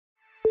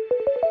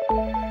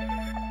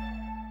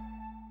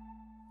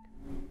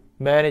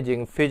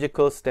Managing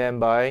physical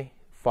standby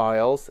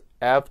files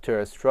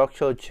after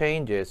structural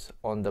changes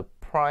on the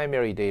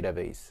primary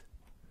database.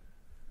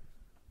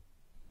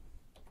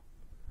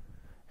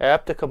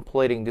 After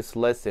completing this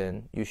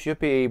lesson, you should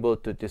be able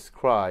to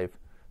describe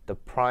the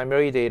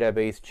primary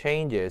database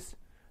changes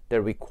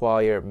that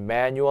require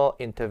manual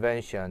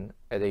intervention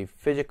at a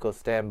physical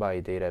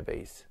standby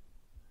database.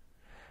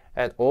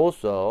 And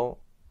also,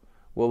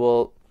 we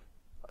will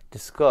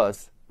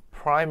discuss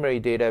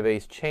primary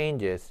database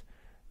changes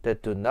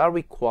that do not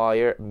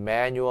require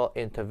manual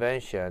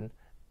intervention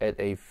at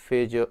a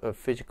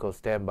physical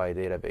standby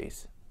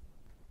database.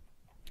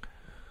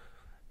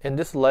 In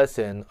this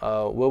lesson,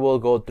 we will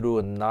go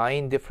through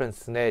 9 different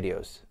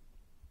scenarios,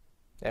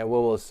 and we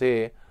will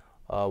see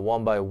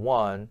one by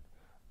one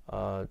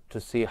to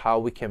see how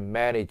we can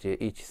manage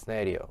each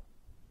scenario.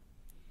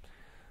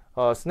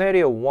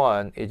 Scenario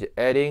 1 is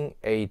adding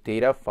a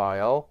data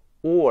file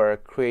or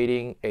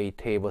creating a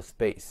table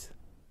space.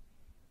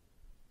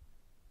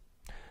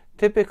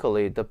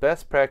 Typically, the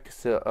best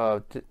practice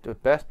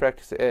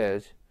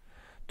is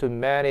to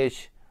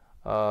manage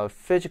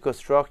physical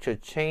structure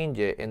change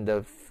in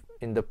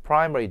the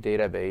primary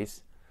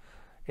database.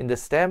 In the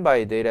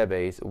standby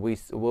database,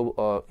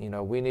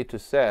 we need to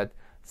set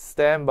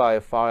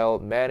standby file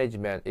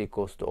management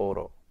equals to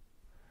auto.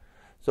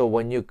 So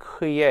when you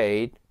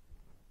create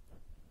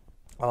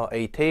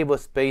a table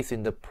space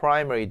in the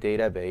primary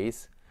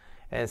database,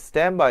 and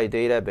standby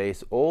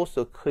database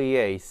also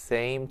creates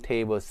same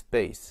table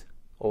space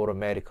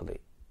automatically.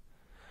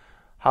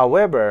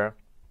 However,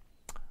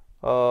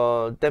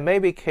 there may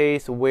be a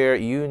case where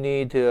you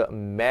need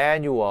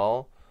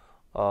manual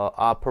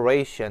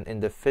operation in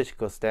the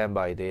physical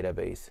standby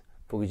database.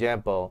 For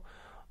example,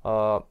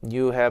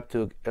 you have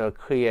to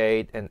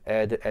create and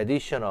add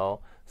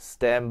additional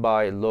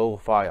standby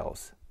log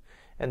files.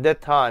 And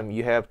that time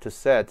you have to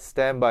set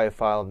standby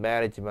file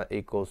management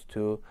equals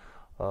to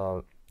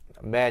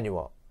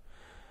manual.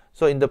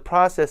 So in the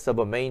process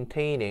of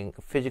maintaining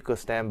physical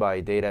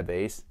standby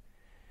database,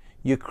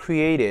 you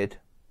created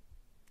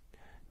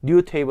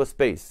new table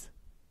space.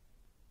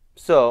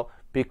 So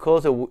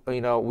because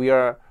we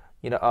are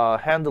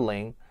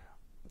handling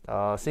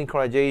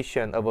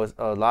synchronization of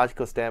a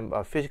logical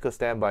physical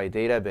standby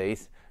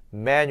database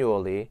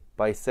manually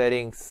by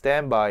setting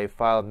standby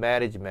file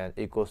management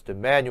equals to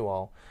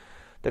manual,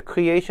 the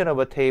creation of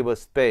a table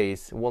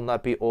space will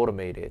not be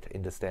automated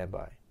in the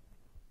standby.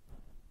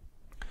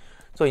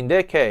 So in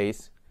that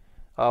case,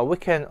 we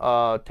can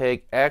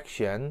take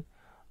action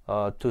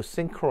to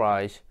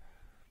synchronize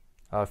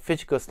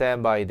physical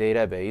standby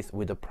database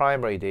with the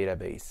primary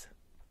database.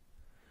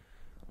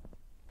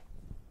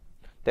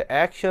 The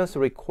actions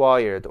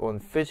required on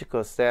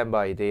physical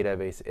standby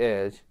database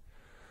is,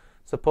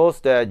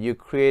 suppose that you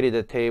created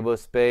a table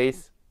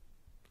space,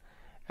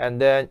 and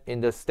then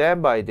in the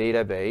standby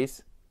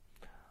database,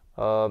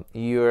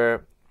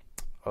 the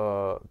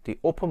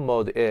open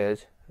mode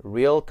is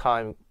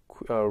real-time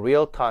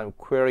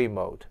query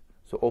mode.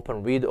 So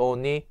open read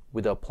only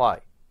with apply.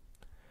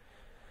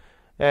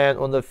 And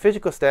on the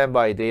physical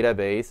standby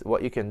database,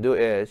 what you can do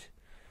is,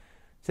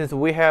 since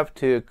we have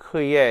to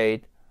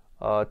create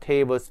a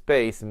table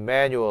space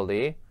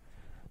manually,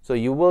 so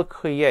you will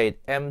create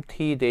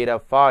empty data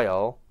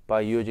file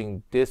by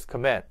using this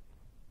command: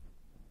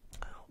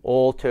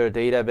 alter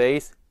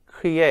database,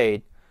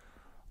 create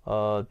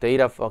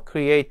data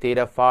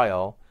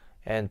file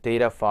and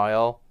data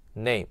file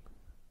name.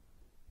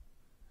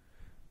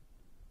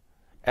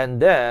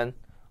 And then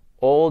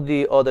all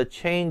the other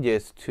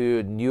changes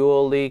to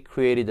newly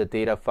created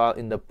data file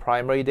in the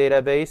primary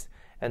database,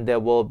 and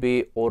that will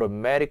be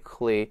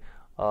automatically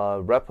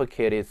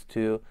replicated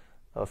to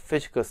a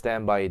physical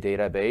standby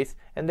database,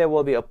 and that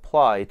will be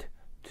applied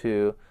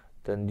to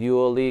the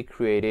newly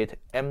created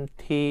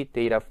empty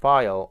data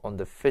file on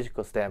the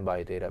physical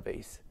standby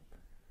database.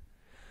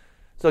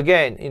 So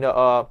again,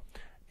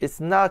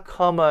 it's not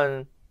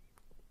common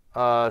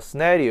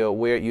scenario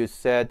where you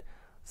set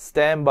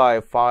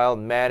standby file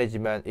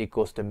management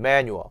equals to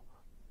manual,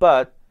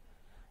 but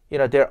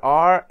there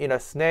are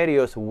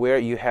scenarios where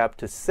you have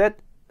to set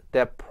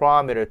that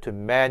parameter to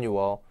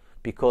manual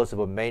because of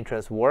a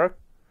maintenance work.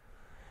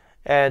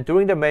 And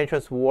during the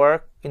maintenance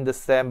work in the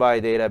standby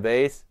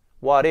database,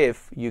 what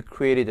if you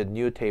created a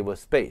new table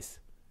space?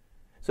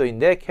 So in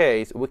that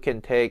case, we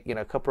can take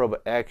a couple of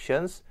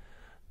actions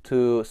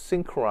to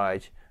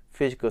synchronize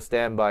physical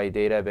standby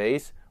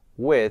database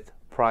with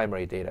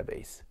primary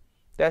database.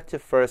 That's the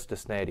first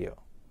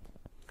scenario.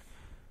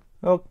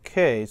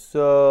 Okay,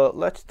 so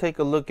let's take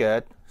a look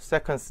at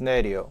second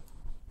scenario,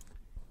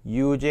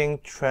 using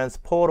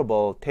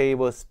transportable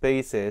table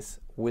spaces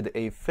with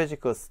a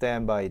physical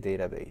standby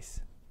database.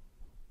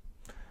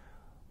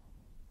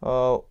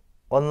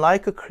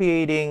 Unlike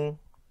creating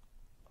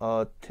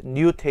a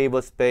new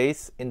table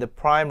space in the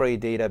primary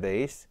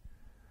database,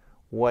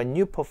 when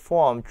you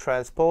perform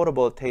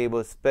transportable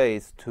table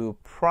space to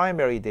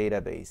primary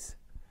database,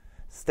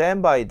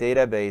 standby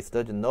database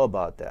doesn't know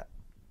about that.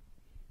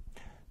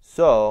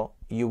 So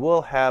you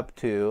will have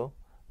to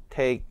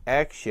take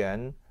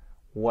action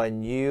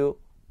when you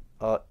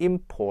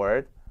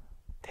import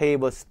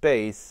table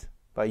space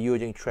by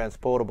using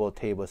transportable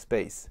table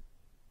space.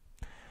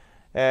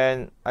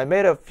 And I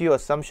made a few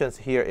assumptions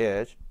here.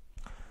 Is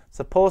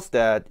suppose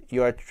that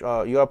you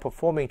are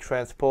performing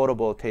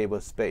transportable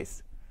table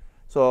space,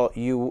 so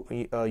you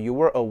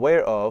were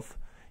aware of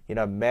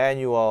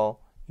manual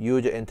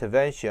user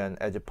intervention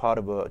as a part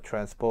of a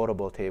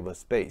transportable table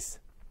space.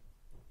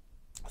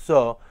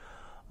 So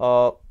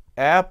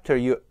after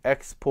you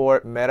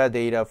export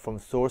metadata from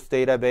source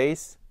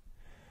database,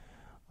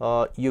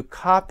 you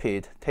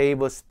copied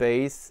table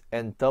space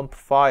and dump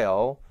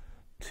file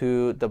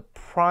to the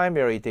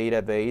primary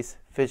database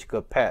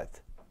physical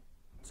path,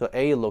 so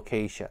a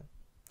location.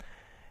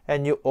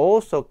 And you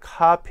also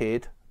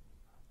copied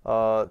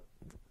the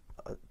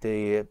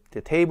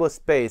table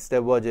space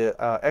that was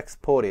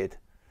exported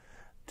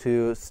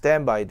to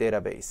standby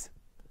database.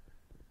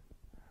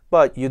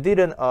 But you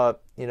didn't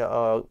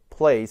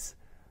place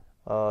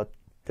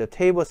the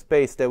table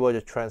space that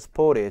was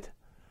transported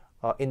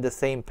in the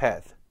same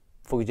path.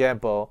 For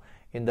example,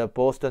 in the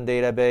Boston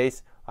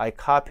database, I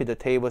copied the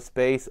table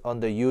space on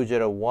the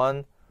user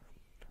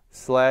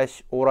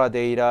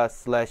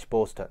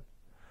 1/oradata/Boston.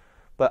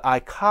 But I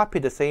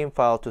copied the same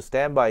file to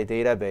standby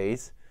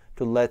database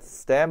to let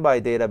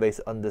standby database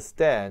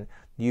understand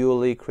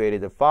newly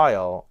created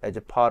file as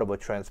a part of a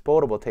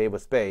transportable table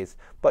space,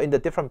 but in the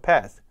different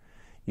path,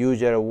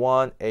 user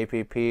 1 app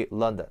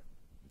London.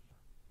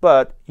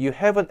 But you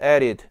haven't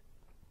added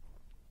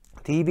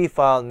DB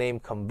file name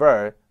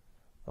convert,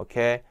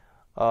 okay,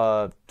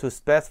 to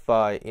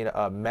specify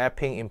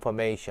mapping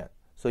information.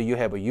 So you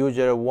have a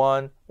user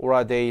 1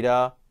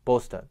 oradata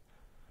Boston,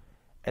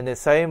 and the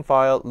same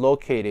file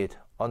located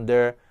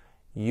under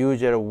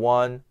user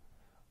 1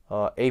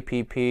 app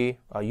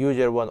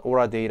user 1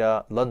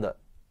 oradata London.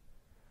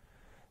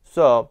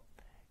 So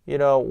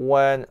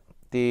when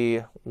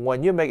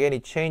you make any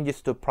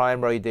changes to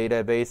primary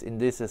database in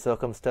this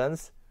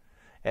circumstance,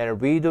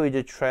 and redo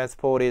is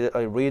transported,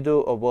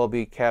 redo will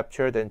be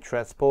captured and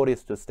transported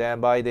to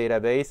standby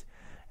database,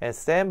 and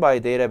standby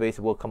database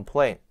will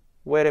complain,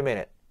 wait a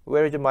minute,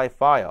 where is my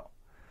file?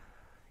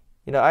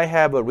 I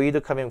have a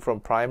redo coming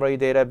from primary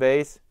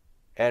database,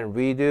 and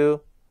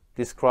redo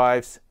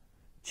describes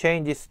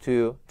changes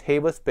to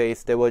table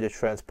space that was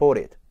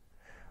transported.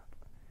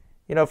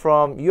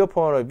 From your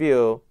point of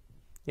view,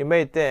 you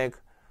may think,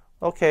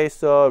 okay,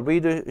 so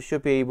redo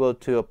should be able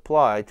to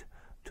apply it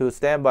to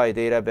standby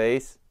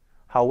database.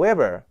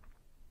 However,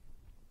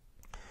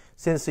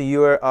 since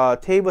your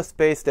table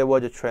space that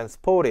was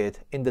transported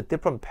in the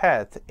different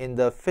path in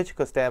the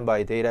physical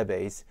standby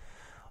database,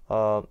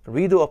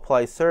 redo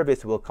apply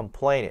service will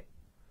complain it.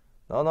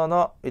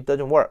 No, it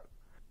doesn't work.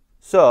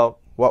 So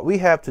what we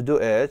have to do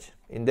is,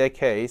 in that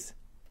case,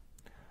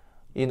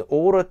 in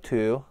order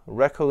to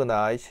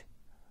recognize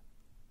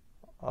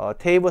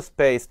table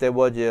space that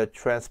was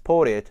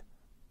transported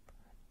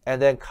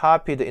and then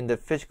copied in the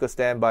physical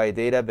standby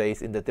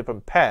database in the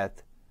different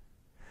path,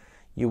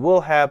 you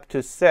will have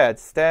to set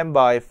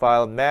standby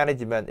file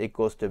management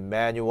equals to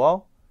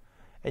manual,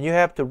 and you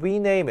have to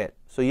rename it.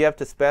 So you have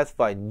to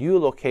specify new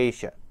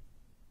location,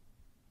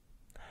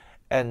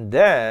 and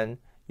then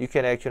you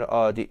can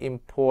actually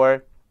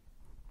import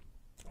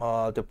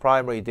the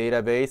primary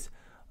database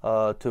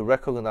to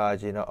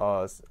recognize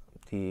your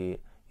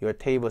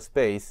table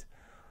space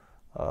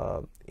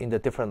in the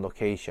different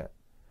location.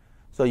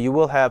 So you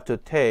will have to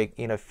take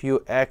a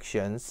few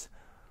actions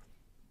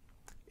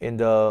in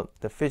the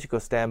physical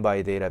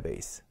standby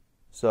database.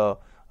 So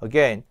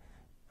again,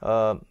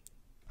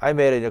 I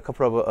made a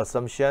couple of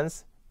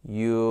assumptions.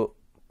 You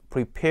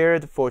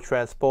prepared for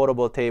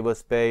transportable table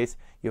space.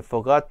 You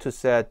forgot to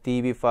set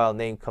DB file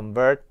name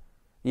convert,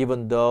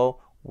 even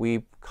though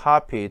we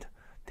copied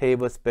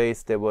table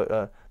space that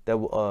was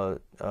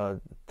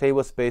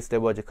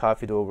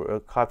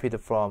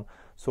copied from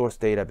source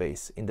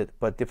database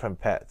but different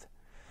path.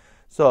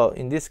 So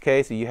in this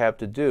case, you have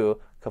to do a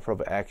couple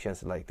of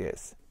actions like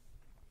this.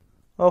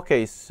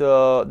 Okay,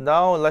 so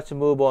now let's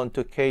move on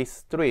to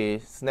case 3,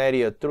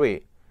 scenario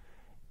 3.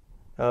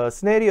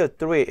 Scenario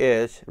 3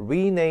 is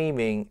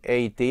renaming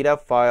a data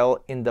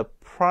file in the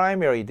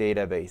primary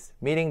database,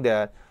 meaning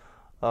that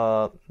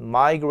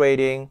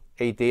migrating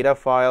a data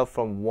file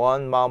from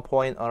one mount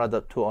point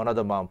to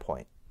another mount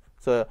point.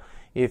 So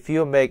if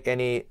you make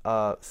any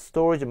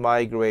storage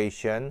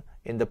migration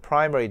in the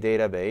primary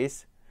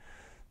database,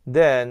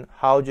 then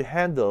how do you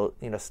handle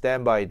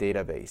standby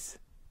database?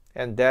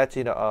 And that's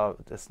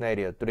the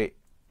scenario 3.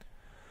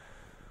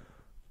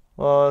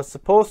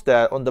 Suppose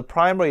that on the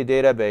primary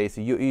database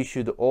you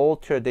issued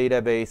alter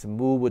database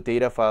move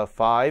data file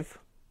 5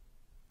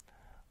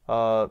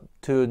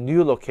 to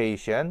new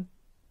location.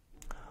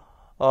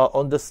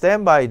 On the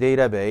standby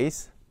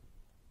database,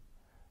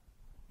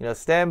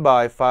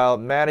 standby file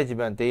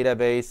management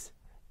database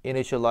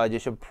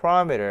initialization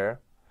parameter,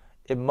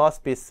 it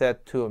must be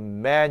set to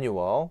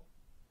manual,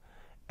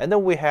 and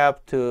then we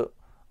have to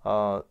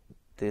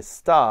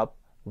stop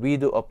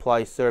redo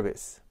apply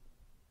service.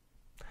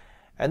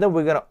 And then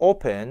we're going to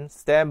open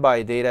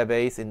standby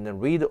database in the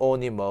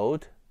read-only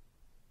mode,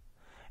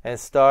 and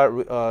start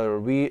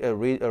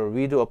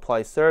redo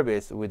apply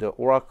service with the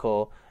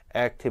Oracle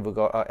Active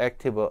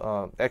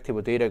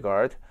Data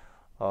Guard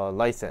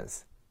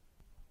license.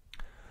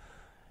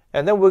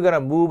 And then we're going to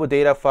move a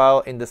data file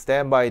in the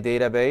standby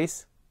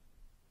database.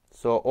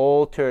 So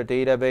alter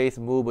database,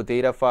 move a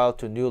data file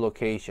to new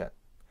location.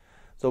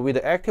 So with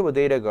the Active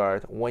Data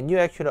Guard, when you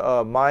actually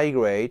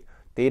migrate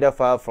data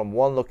file from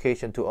one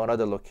location to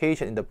another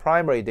location in the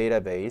primary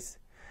database,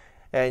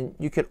 and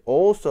you can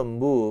also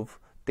move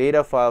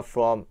data file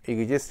from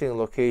existing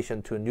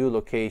location to new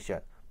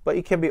location, but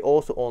it can be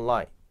also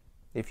online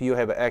if you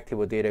have an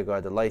Active Data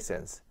Guard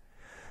license.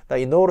 Now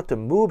in order to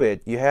move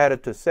it, you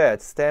had to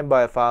set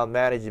standby file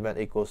management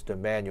equals to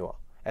manual,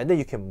 and then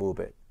you can move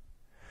it.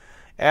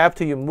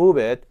 After you move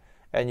it,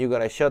 and you're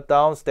going to shut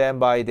down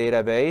standby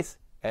database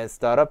and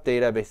start up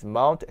database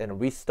mount and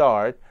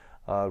restart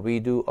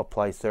redo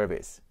apply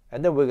service.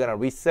 And then we're going to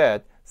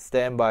reset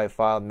standby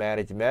file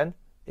management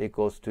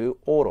equals to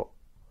auto.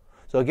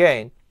 So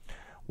again,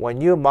 when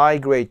you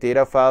migrate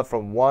data file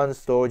from one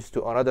storage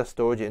to another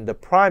storage in the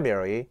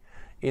primary,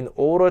 in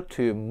order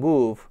to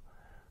move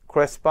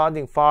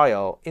corresponding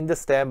file in the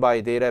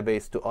standby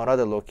database to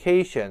another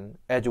location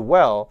as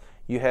well,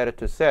 you have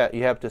to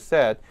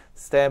set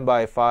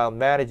standby file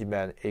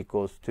management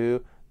equals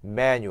to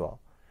manual.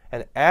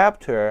 And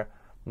after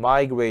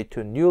migrate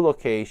to new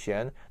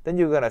location, then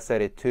you're going to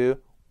set it to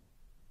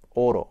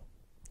auto.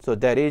 So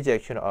that is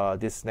actually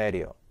this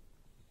scenario.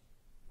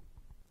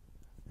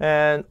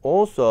 And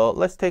also,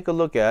 let's take a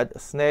look at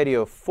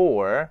scenario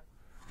 4.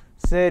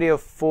 Scenario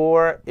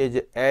 4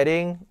 is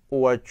adding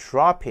or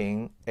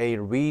dropping a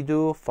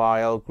redo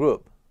file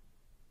group.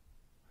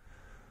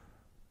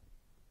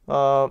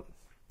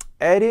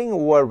 Adding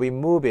or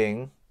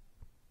removing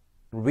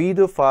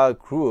redo file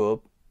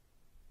group,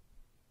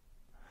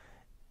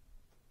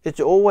 it's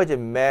always a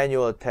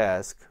manual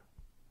task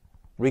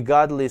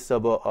regardless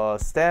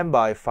of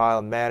standby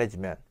file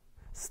management.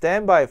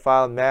 Standby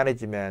file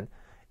management,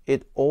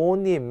 it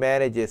only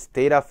manages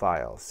data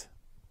files,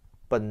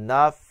 but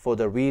not for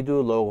the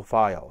redo log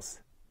files.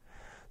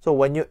 So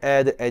when you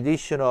add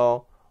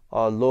additional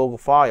log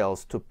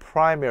files to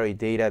primary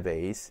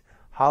database,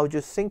 how do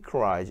you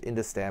synchronize in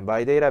the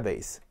standby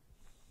database?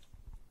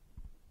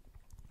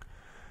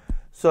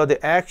 So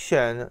the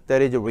action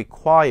that is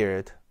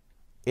required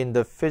in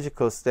the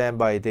physical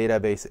standby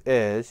database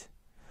is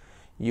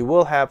you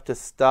will have to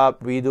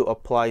stop redo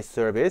apply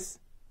service,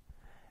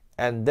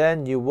 and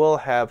then you will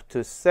have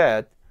to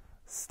set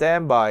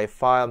standby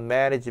file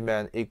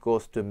management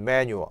equals to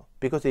manual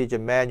because it's a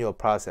manual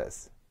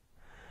process.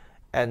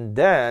 And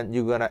then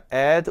you're going to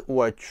add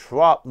or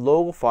drop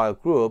log file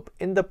group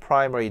in the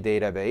primary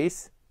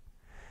database,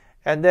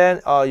 and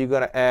then you're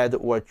going to add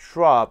or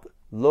drop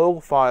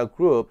log file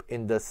group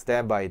in the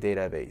standby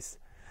database.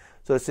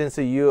 So since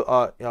you're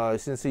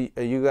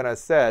gonna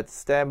set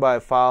standby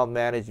file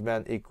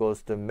management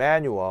equals to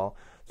manual,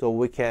 so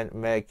we can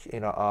make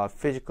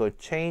physical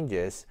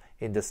changes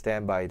in the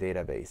standby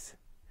database.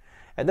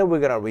 And then we're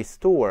gonna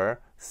restore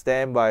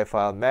standby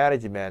file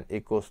management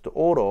equals to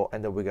auto,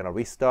 and then we're gonna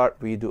restart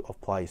redo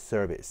apply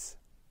service.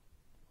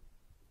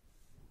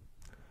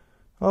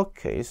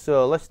 Okay,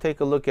 so let's take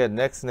a look at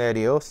next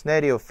scenario.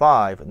 Scenario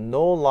 5,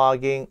 no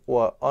logging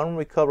or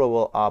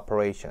unrecoverable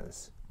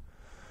operations.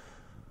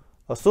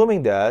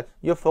 Assuming that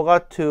you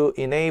forgot to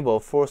enable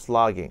forced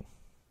logging,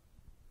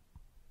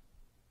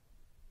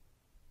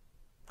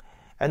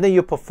 and then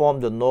you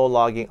perform the no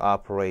logging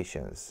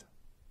operations,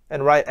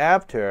 and right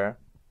after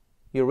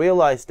you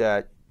realize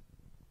that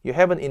you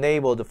haven't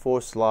enabled the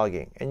forced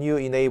logging, and you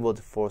enabled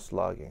the forced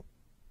logging.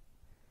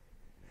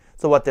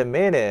 So what that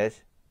means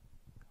is,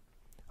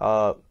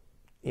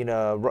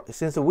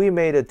 since we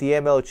made the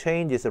DML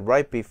changes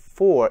right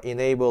before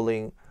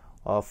enabling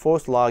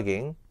forced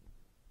logging,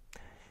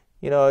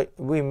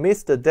 we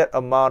missed that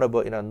amount of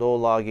no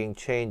logging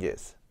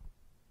changes.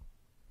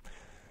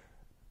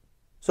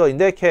 So in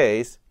that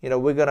case,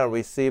 we're gonna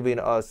receive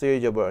a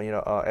series of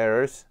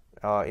errors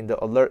in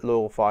the alert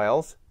log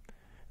files.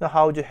 Now,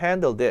 how would you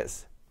handle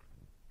this?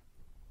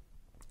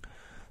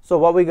 So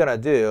what we're gonna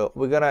do,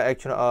 we're gonna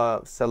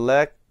actually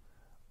select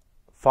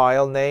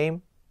file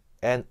name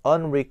and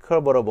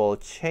unrecoverable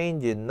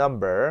change in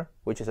number,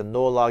 which is a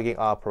no logging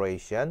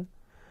operation,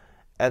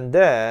 and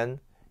then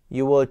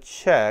you will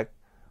check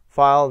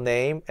file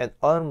name and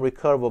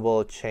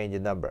unrecoverable change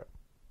in number.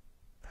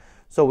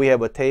 So we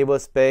have a table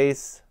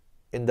space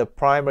in the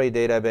primary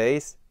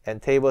database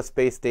and table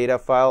space data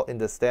file in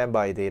the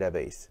standby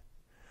database.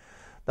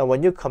 Now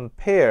when you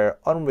compare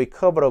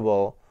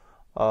unrecoverable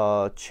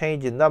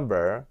change in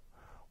number,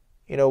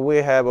 we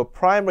have a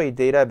primary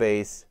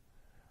database,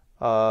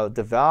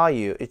 the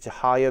value is a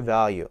higher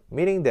value,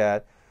 meaning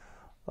that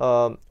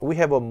we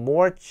have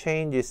more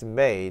changes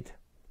made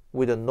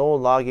with a no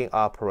logging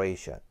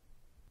operation.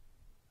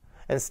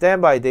 And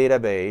standby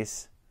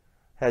database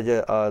has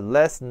a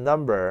less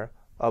number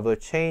of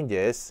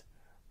changes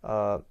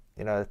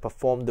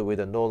performed with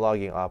a no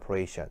logging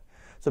operation.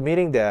 So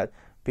meaning that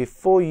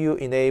before you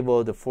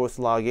enable the forced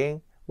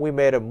logging, we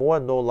made more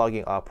no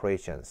logging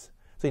operations.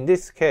 So in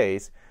this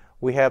case,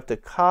 we have to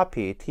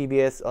copy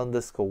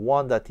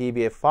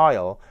tbs_1.dba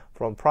file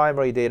from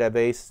primary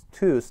database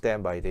to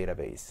standby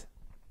database.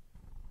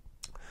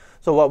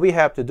 So what we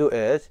have to do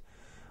is,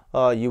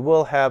 you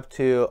will have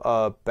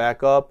to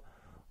back up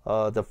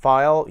the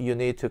file you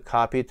need to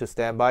copy to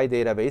standby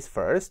database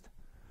first.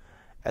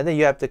 And then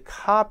you have to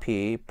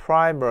copy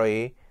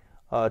primary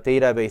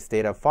database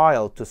data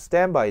file to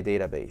standby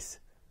database,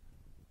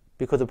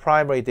 because the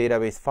primary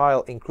database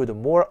file includes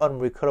more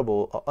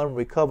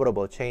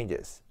unrecoverable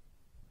changes.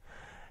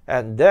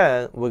 And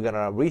then we're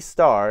gonna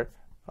restart,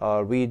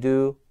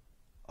 redo,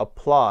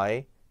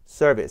 apply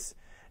service.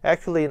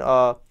 Actually,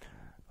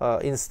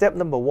 in step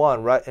number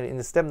one, right?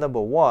 In step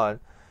number one,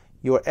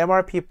 your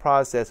MRP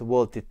process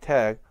will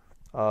detect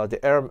the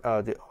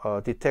error,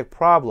 detect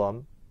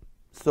problem.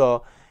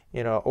 So,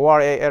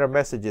 ORA error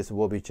messages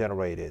will be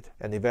generated,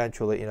 and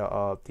eventually,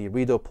 the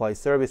redo apply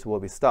service will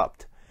be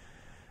stopped.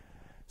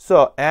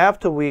 So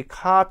after we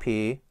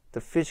copy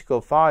the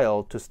physical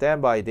file to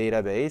standby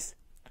database,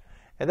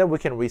 and then we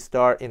can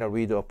restart in a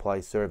redo apply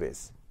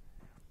service.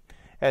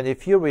 And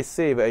if you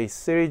receive a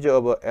series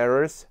of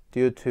errors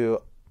due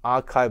to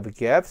archive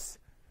gaps,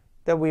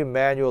 then we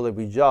manually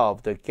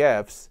resolve the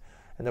gaps,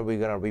 and then we're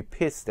going to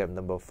repeat step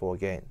number 4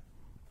 again.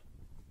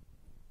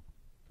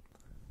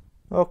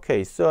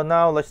 Okay, so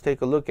now let's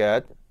take a look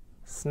at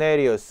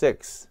scenario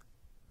 6.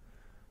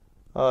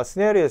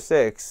 Scenario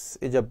 6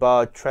 is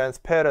about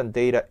transparent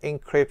data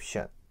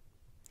encryption.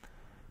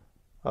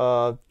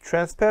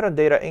 Transparent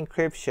data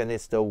encryption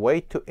is the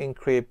way to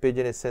encrypt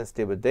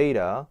business-sensitive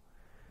data.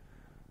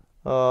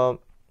 A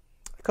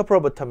couple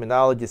of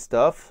terminology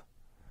stuff.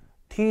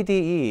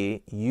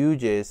 TDE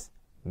uses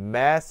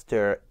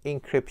master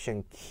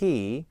encryption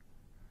key,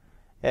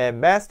 and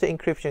master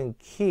encryption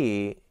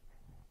key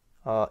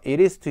it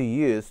is to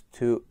use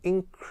to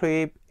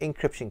encrypt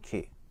encryption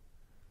key.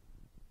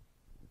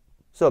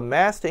 So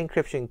master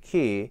encryption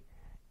key,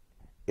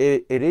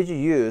 it is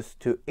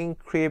used to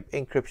encrypt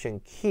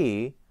encryption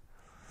key,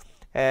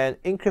 and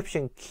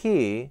encryption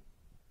key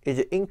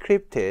is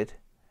encrypted,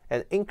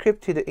 and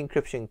encrypted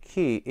encryption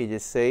key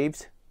is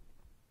saved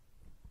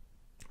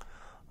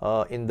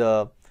in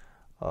the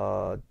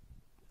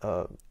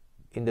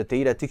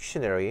data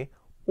dictionary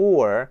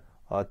or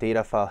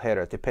data file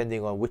header,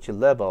 depending on which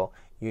level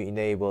you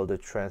enable the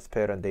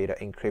transparent data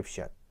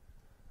encryption.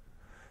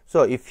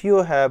 So if you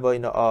have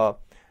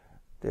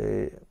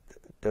the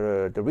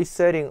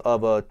resetting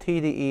of a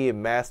TDE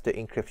master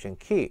encryption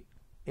key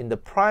in the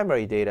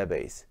primary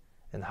database,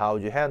 and how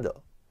would you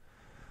handle?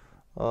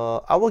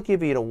 I will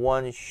give you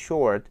one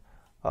short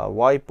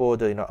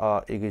whiteboard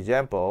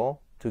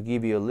example to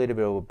give you a little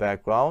bit of a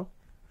background,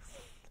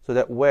 so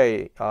that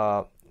way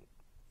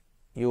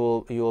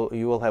you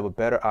will have a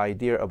better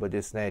idea about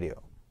this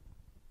scenario.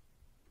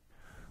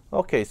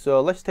 Okay,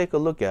 so let's take a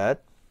look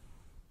at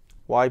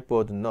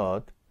whiteboard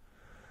note.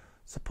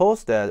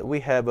 Suppose that we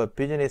have a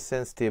business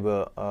sensitive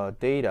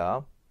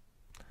data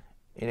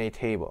in a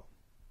table.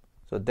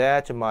 So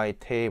that's my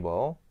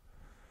table.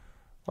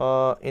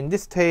 In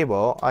this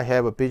table, I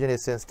have a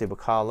business sensitive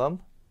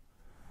column.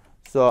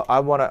 So I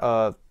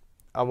wanna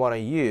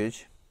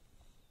use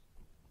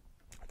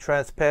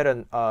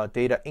transparent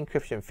data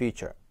encryption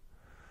feature.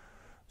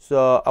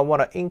 So I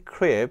wanna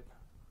encrypt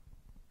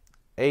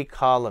a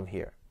column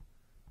here.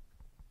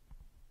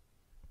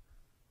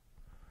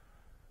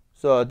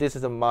 So this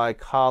is my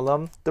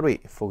column 3,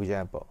 for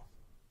example.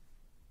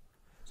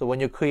 So when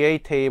you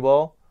create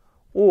table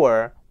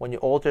or when you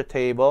alter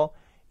table,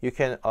 you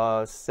can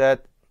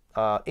set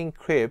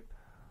encrypt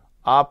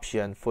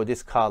option for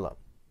this column.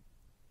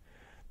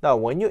 Now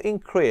when you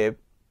encrypt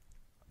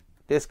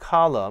this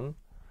column,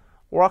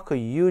 Oracle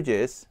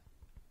uses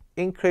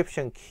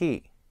encryption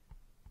key.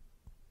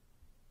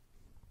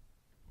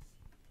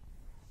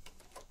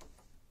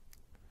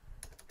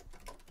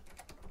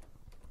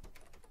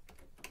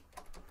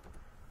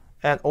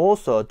 And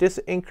also, this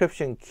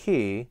encryption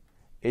key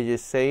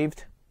is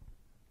saved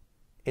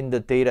in the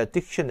data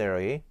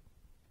dictionary.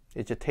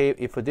 It's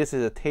if this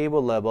is a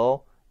table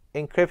level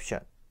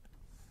encryption.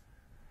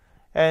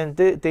 And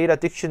the data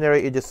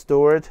dictionary is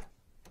stored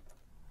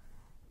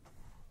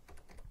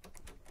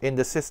in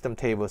the system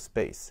table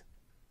space.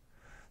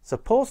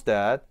 Suppose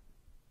that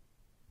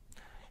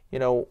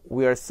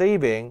we are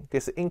saving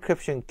this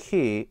encryption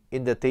key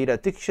in the data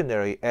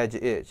dictionary as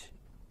is.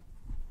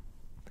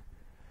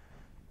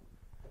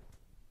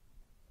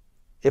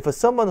 If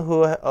someone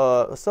who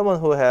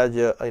has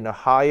a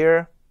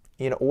higher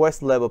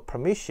OS level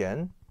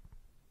permission,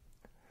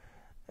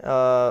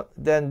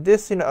 then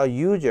this a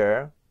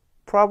user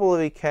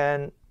probably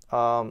can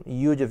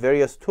use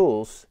various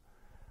tools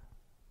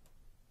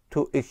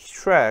to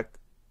extract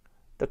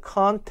the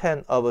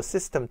content of a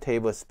system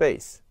table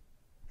space,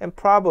 and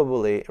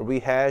probably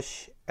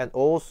rehash and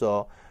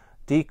also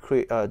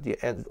extract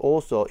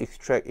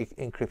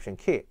encryption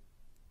key.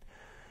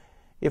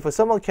 If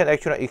someone can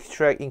actually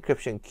extract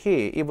encryption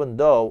key, even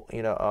though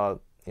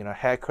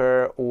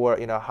hacker or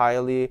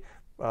highly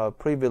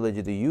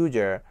privileged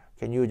user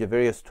can use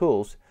various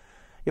tools,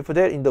 if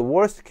that in the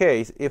worst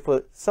case, if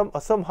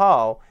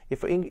somehow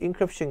if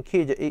encryption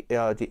key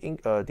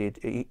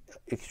is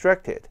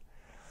extracted,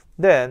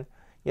 then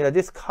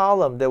this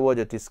column that was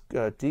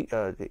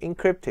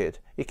encrypted,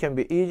 it can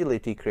be easily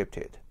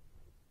decrypted.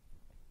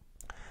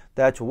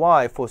 That's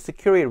why for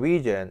security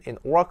region in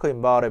Oracle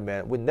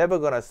environment, we're never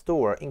gonna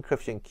store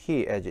encryption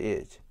key as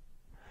is.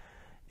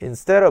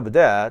 Instead of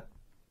that,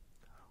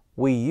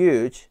 we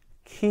use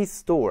key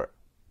store.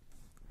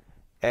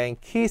 And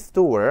key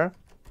store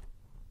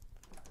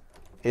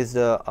is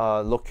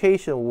a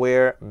location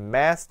where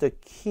master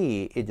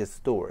key is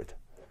stored.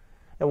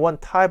 And one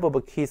type of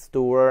a key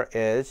store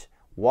is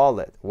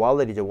wallet.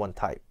 Wallet is one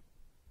type.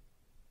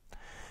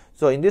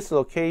 So in this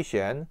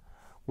location,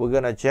 we're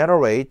going to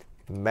generate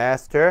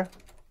master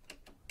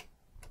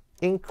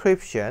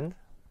encryption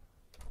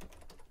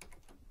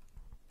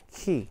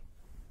key.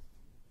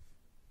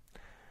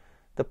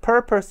 The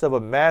purpose of a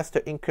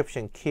master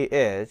encryption key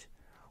is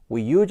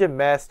we use a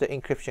master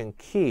encryption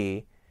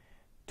key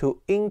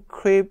to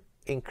encrypt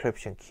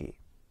encryption key.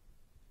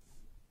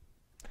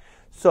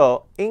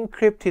 So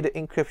encrypted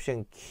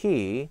encryption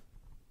key,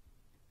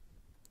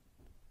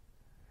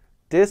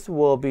 this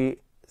will be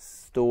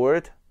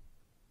stored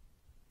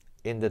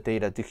in the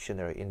data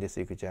dictionary in this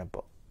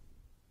example.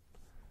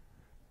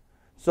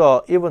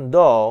 So even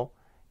though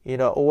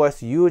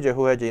OS user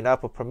who has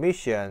enough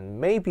permission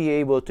may be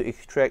able to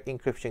extract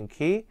encryption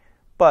key,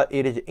 but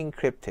it is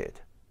encrypted.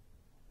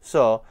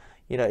 So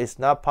it's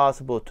not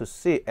possible to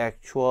see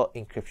actual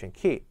encryption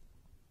key.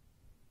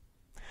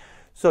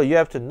 So you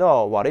have to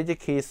know what is a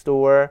key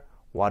store,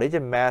 what is a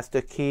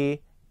master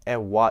key,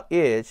 and what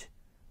is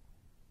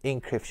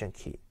encryption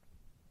key.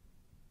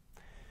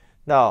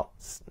 Now,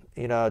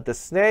 the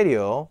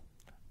scenario,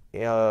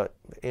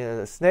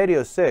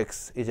 scenario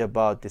 6 is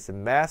about this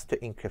master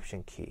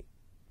encryption key.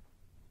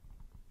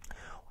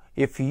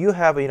 If you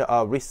have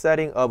a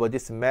resetting of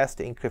this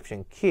master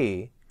encryption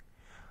key,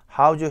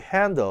 how do you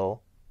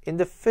handle in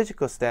the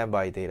physical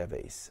standby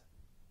database?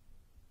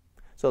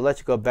 So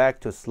let's go back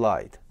to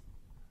slide.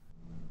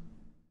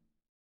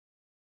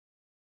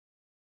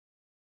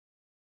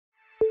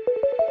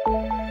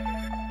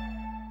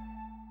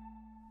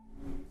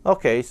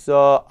 Okay,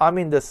 so I'm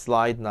in the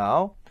slide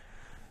now.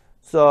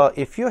 So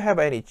if you have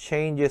any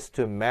changes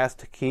to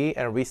master key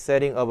and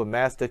resetting of a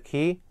master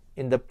key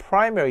in the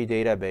primary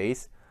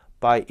database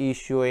by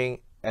issuing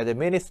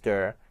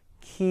administer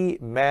key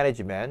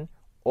management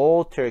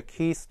alter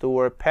key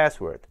store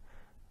password,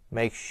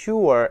 make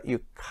sure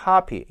you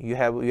copy. You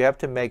have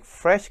to make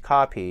fresh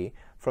copy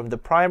from the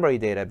primary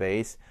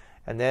database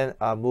and then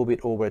move it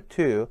over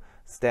to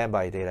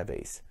standby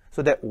database.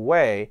 So that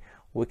way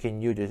we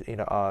can use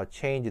it,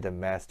 change the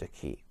master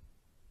key.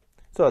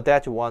 So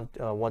that's one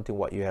thing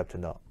what you have to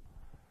know.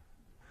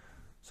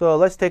 So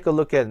let's take a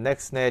look at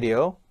next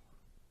scenario.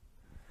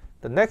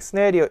 The next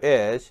scenario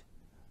is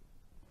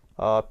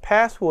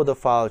password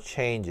file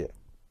change.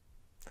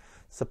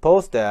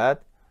 Suppose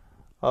that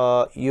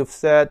you've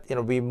set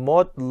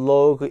remote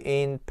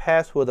login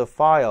password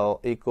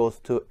file equals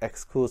to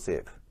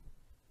exclusive,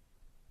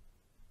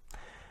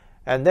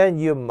 and then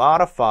you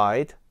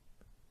modified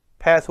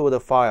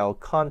password file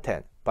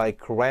content by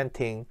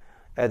granting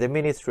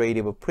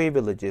administrative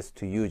privileges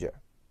to user.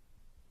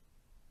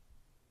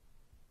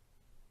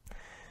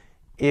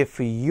 If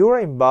your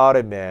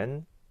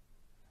environment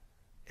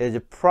is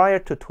prior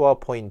to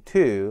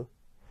 12.2,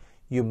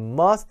 you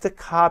must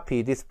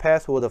copy this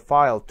password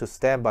file to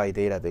standby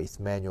database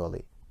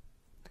manually.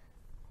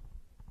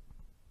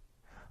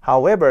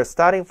 However,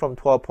 starting from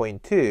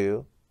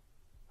 12.2,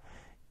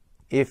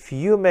 if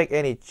you make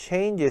any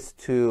changes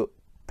to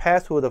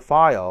password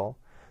file,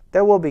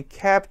 that will be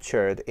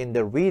captured in the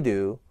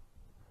redo,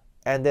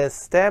 and then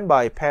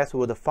standby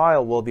password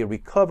file will be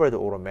recovered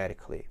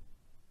automatically.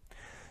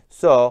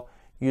 So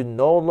you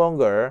no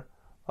longer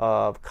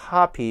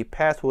copy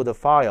password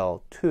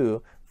file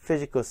to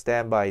physical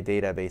standby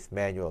database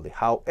manually.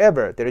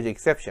 However, there is an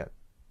exception,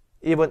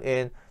 even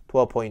in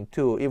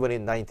 12.2, even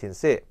in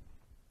 19C.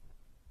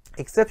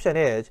 Exception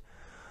is,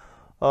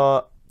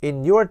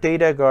 in your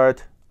data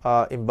guard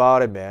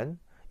environment,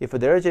 if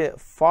there is a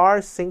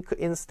far sync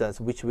instance,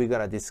 which we're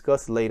going to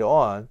discuss later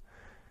on,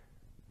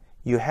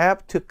 you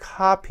have to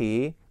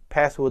copy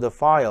password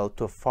file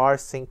to far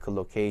sync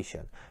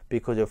location,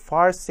 because a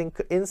far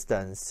sync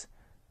instance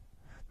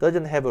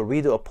doesn't have a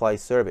read apply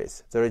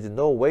service. There is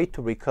no way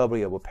to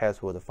recovery of a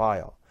password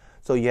file.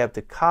 So you have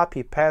to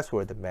copy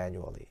password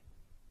manually.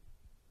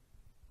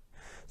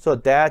 So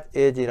that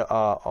is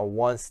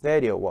one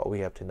scenario what we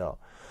have to know.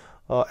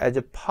 As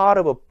a part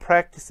of a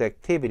practice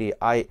activity,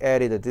 I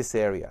added this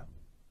area.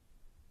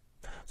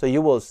 So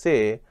you will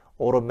see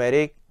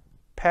automatic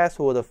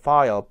password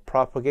file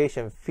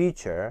propagation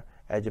feature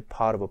as a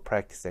part of a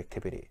practice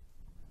activity.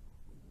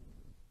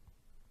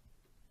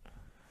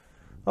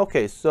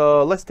 Okay,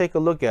 so let's take a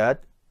look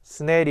at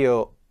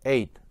scenario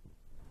 8.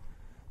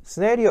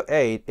 Scenario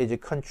 8 is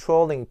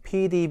controlling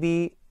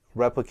PDB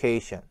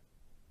replication.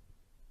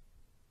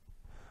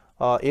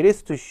 It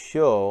is to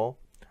show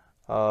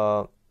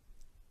the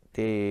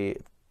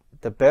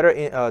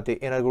the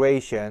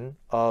integration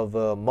of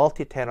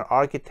multi-tenant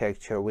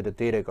architecture with the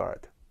data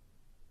guard.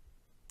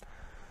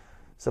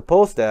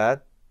 Suppose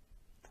that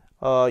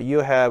you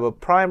have a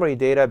primary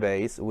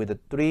database with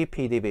 3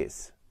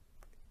 PDBs,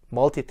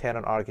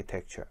 multi-tenant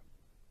architecture.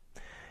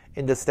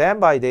 In the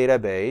standby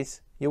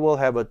database, you will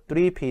have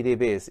 3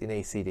 PDBs in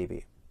a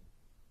CDB.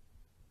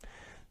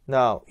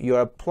 Now, you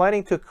are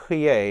planning to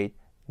create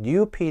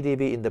new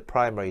PDB in the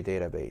primary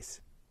database.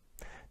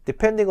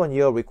 Depending on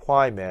your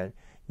requirement,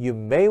 you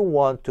may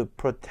want to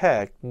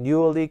protect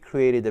newly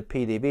created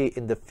PDB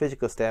in the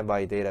physical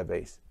standby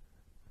database.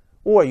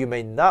 Or you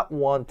may not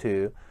want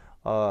to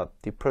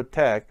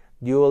protect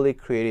newly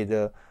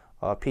created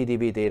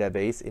PDB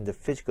database in the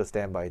physical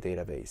standby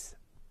database.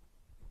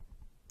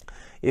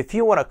 If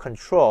you want to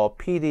control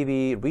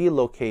PDB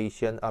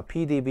relocation or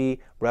PDB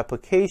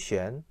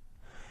replication,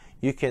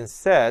 you can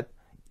set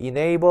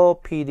enable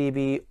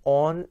PDB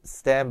on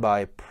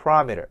standby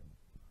parameter.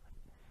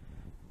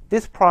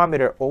 This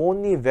parameter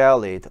only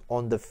valid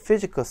on the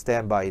physical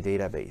standby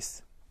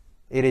database.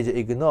 It is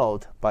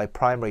ignored by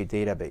primary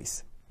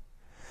database.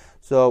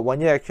 So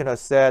when you actually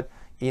set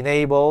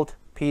enabled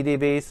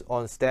PDBs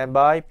on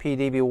standby,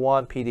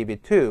 PDB1,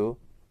 PDB2,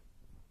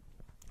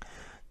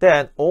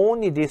 then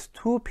only these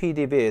 2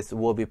 PDBs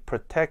will be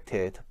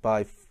protected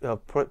by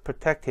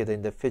protected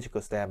in the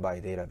physical standby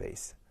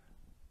database.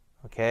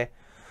 Okay.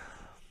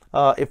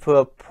 If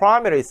a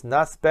parameter is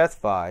not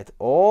specified,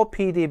 all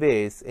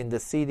PDBs in the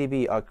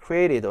CDB are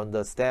created on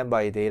the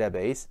standby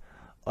database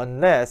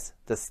unless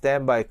the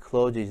standby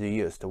clause is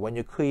used. When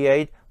you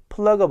create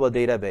pluggable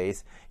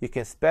database, you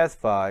can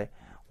specify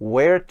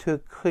where to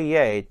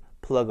create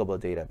pluggable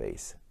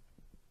database.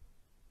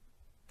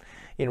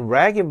 In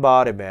rag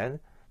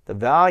embodiment, the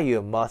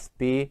value must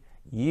be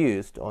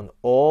used on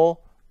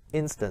all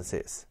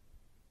instances.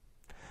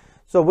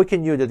 So we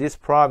can use this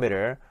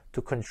parameter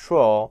to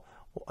control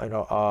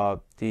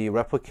the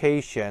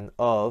replication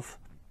of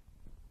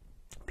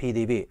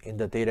PDB in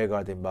the data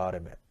guard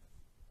environment.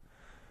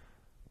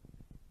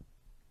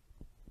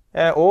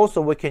 And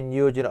also we can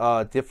use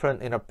a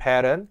different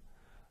pattern.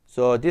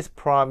 So this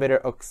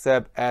parameter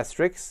accepts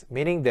asterisks,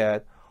 meaning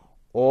that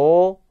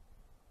all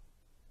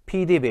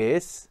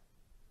PDBs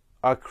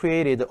are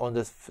created on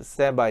the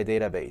standby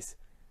database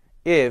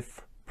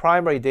if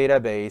primary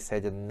database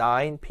has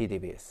 9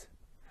 PDBs.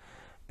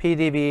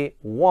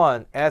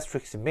 PDB1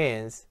 asterisk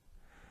means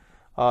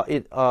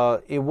it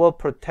will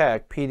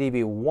protect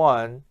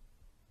PDB1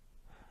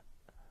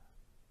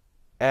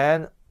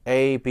 and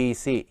A, B,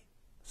 C.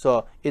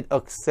 So it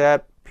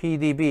accepts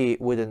PDB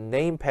with a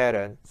name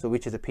pattern, so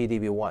which is a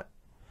PDB1.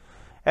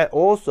 And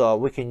also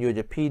we can use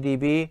a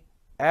PDB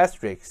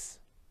asterisk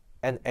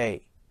and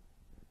A.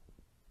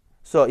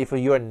 So if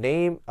your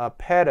name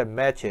pattern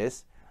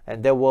matches,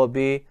 and that will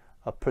be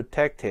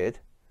protected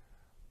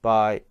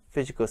by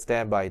physical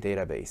standby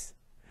database.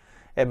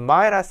 And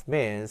minus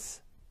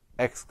means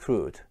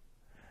exclude.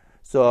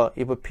 So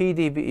if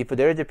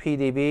there is a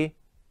PDB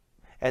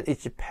and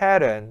its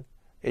pattern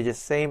is the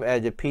same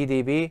as a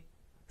PDB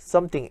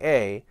something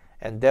A,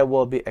 and that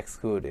will be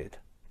excluded.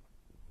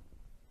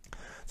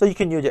 So you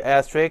can use the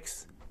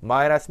asterisk.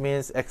 Minus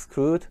means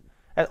exclude,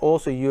 and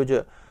also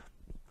use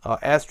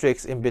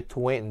asterisk in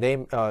between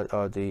name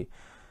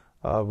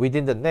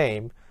within the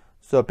name.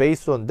 So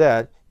based on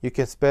that, you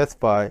can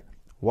specify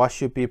what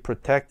should be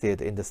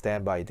protected in the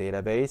standby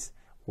database,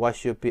 what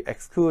should be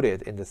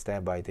excluded in the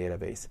standby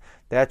database.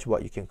 That's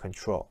what you can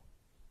control.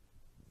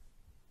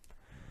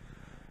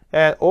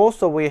 And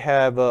also we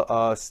have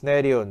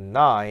scenario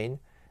 9,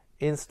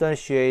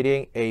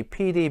 instantiating a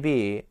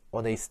PDB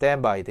on a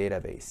standby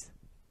database.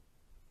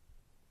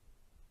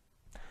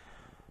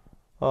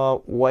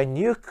 When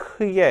you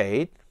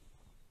create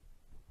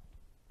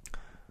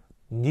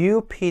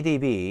new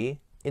PDB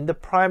in the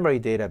primary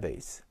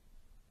database,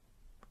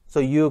 so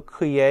you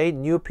create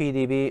new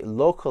PDB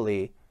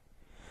locally,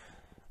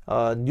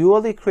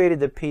 newly created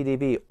the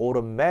PDB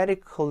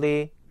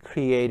automatically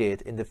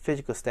created in the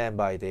physical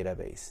standby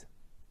database.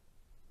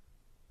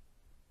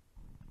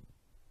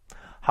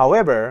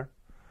 However,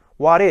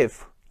 what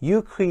if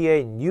you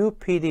create new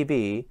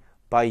PDB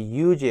by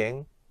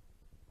using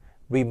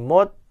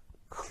remote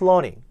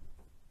cloning?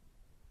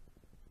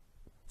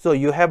 So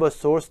you have a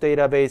source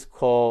database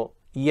called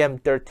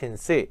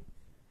EM13C,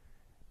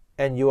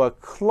 and you are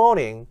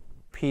cloning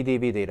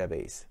PDB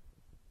database.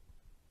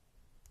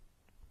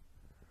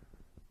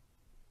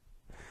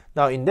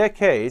 Now in that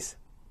case,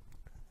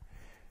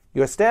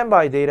 your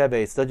standby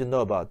database doesn't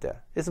know about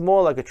that. It's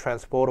more like a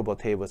transportable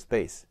table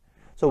space.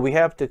 So we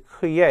have to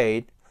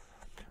create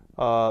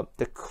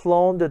the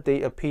cloned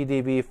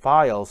PDB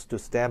files to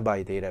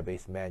standby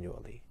database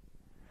manually.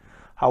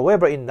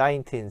 However, in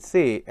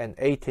 19C and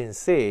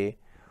 18C,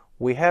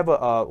 we have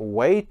a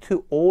way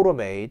to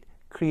automate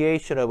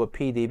creation of a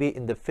PDB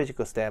in the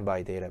physical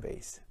standby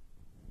database.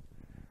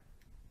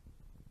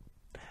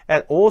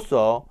 And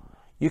also,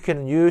 you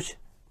can use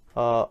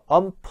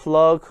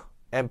unplug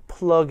and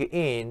plug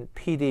in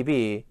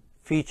PDB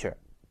feature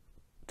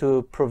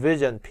to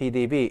provision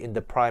PDB in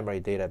the primary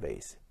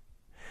database.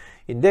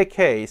 In that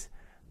case,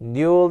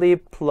 newly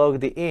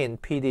plugged in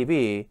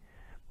PDB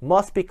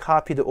must be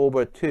copied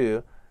over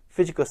to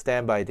physical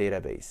standby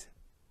database.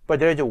 But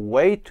there is a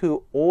way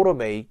to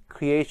automate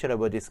creation of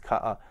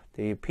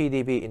the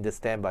PDB in the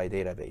standby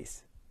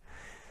database.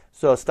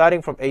 So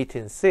starting from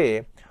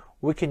 18C,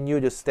 we can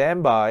use the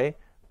standby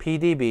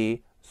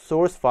PDB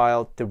source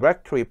file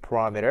directory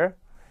parameter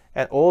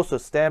and also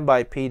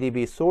standby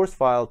PDB source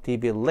file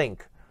DB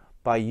link.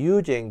 By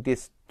using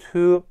these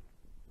two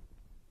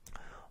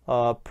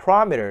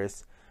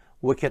parameters,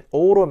 we can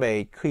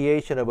automate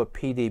creation of a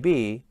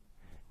PDB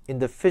in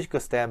the physical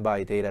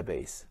standby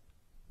database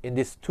in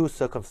these two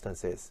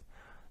circumstances.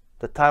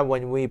 The time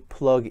when we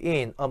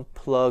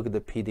unplug the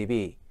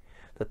PDB.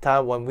 The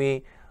time when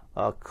we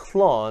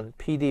clone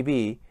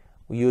PDB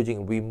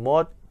using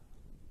remote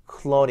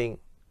cloning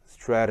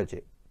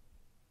strategy.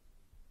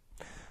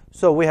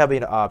 So we have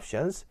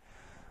options.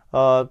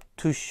 To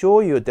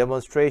show you a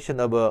demonstration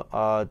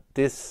of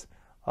this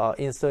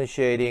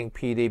instantiating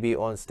PDB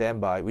on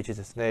standby, which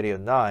is scenario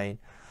 9,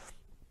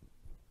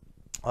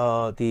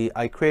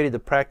 I created the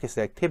practice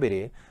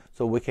activity,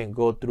 so we can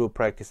go through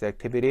practice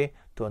activity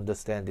to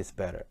understand this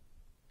better.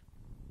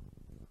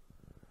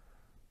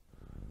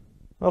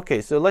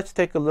 Okay, so let's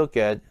take a look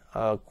at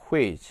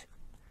quiz.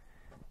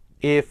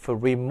 If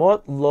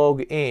remote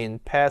login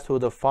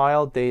password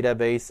file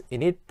database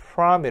init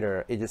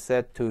parameter is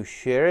set to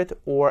shared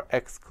or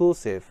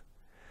exclusive,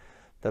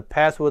 the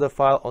password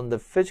file on the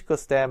physical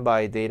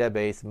standby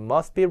database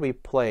must be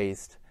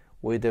replaced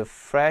with a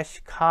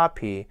fresh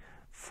copy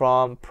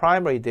from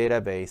primary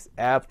database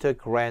after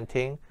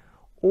granting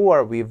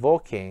or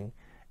revoking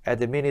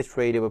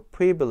administrative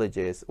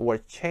privileges or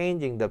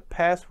changing the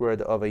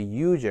password of a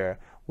user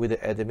with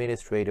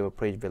administrative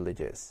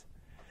privileges.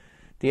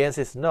 The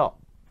answer is no.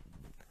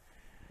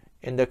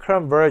 In the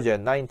current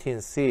version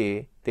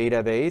 19C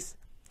database,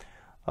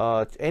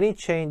 any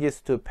changes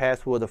to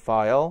password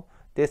file,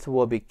 this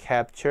will be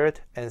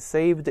captured and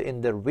saved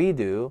in the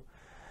redo.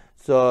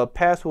 So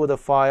password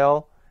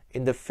file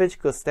in the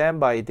physical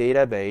standby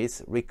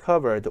database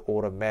recovered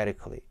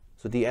automatically.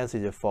 So the answer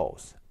is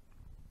false.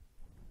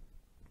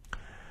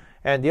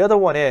 And the other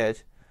one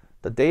is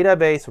the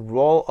database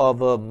role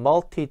of a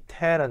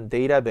multi-tenant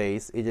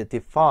database is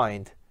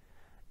defined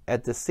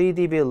at the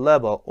CDB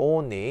level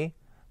only.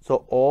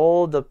 So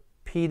all the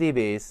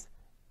PDBs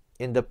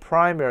in the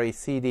primary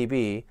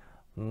CDB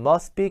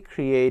must be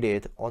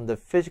created on the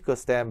physical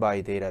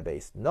standby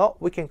database. No,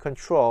 we can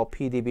control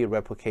PDB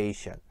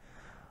replication.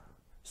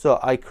 So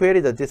I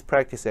created this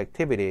practice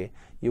activity.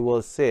 You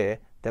will see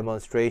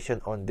demonstration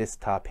on this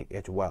topic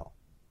as well.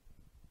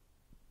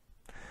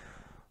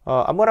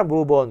 I'm going to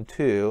move on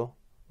to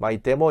my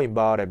demo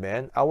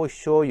environment. I will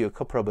show you a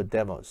couple of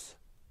demos.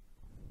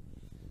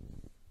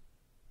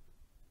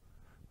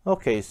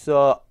 Okay,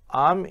 so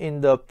I'm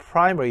in the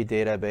primary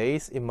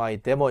database in my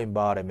demo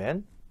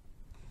environment.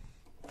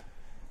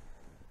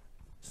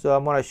 So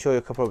I'm going to show you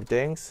a couple of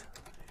things.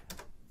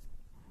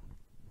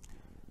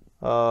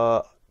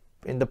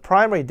 In the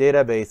primary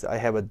database, I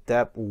have a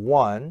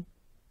DEP1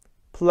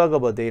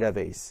 pluggable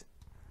database.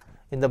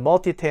 In the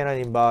multi-tenant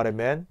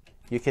environment,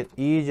 you can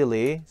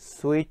easily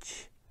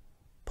switch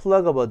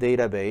pluggable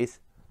database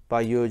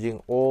by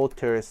using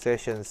alter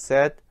session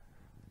set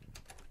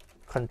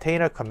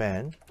container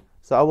command.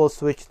 So I will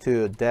switch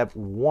to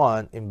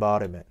DEP1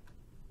 environment.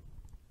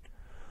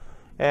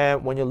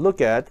 And when you look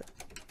at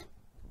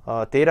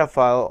data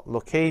file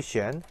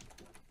location,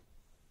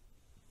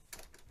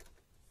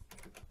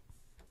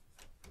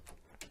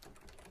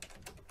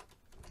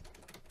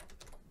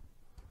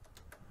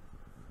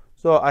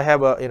 so I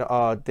have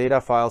data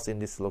files in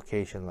this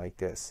location like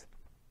this.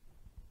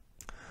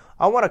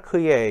 I want to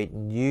create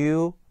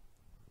new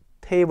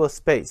table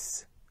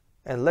space,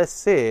 and let's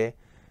say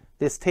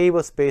this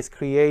table space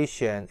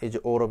creation is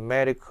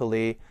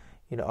automatically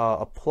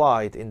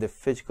applied in the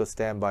physical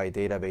standby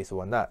database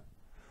or not.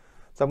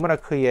 So I'm going to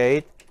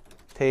create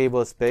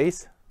table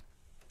space,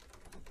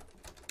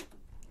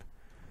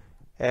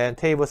 and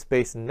table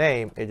space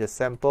name is a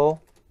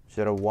sample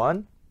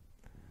 01,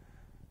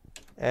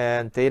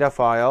 and data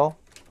file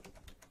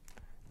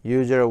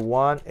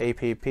user1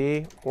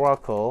 app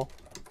oracle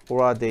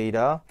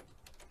data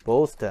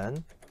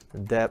Boston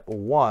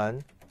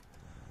dep1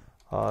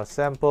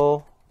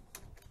 sample.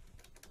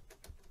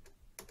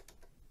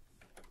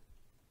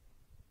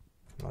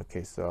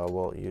 Okay, so I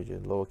will use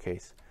it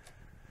lowercase.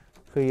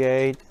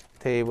 Create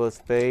table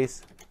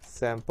space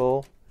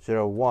sample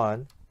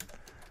 01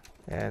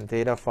 and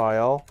data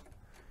file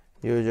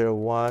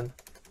user1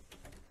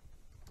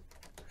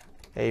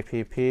 app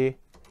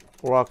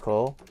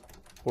oracle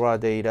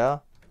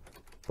data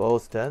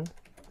Boston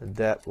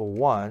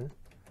dep1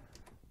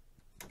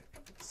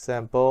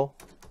 sample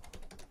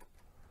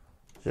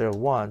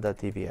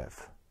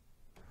 01.dbf,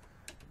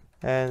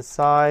 and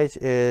size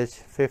is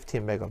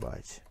 15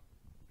 megabytes.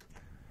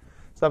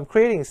 So I'm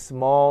creating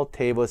small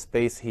table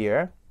space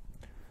here.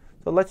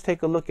 So let's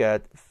take a look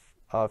at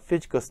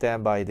physical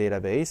standby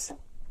database.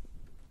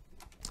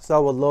 So I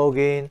will log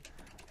in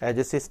as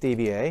a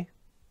sysdba,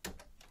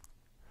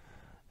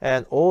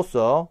 And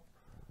also,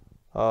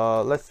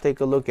 let's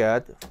take a look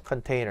at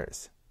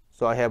containers.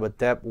 So I have a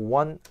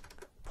dep1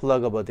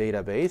 pluggable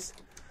database.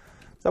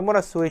 So I'm going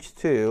to switch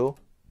to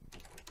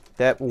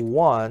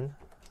dep1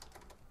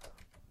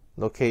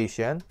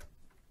 location,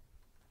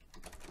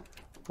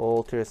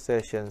 alter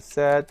session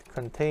set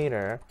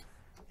container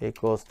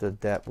equals to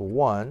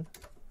dep1,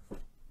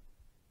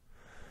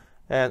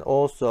 and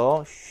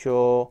also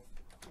show,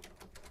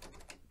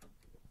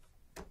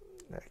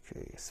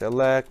 actually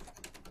select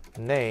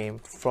name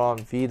from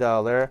 $v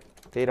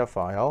data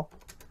file.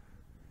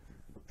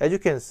 As you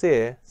can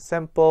see,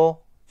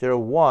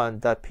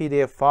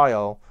 sample01.pdf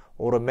file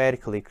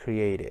automatically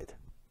created.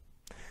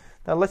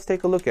 Now let's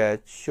take a look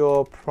at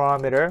show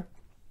parameter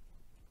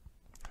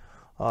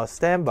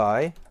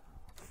standby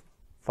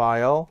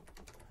file.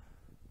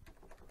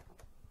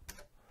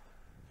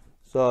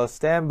 So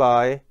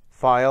standby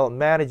file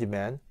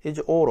management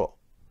is auto.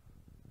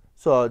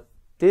 So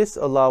this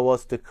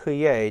allows us to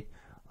create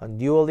a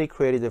newly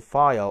created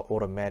file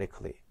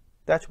automatically.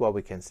 That's what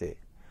we can see.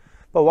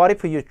 But what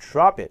if you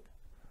drop it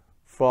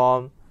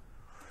from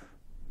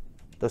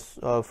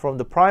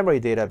the primary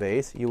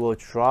database? You will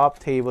drop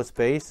table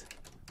space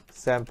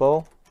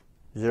sample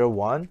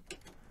 01,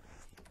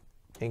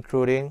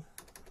 including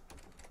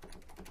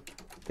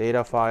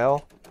data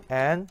file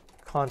and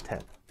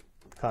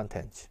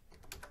contents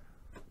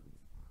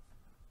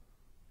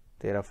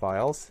data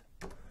files.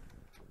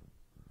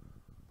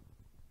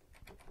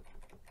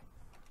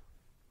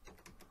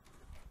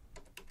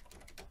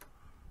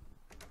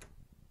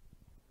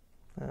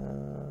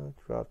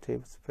 Drop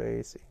table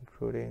space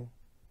including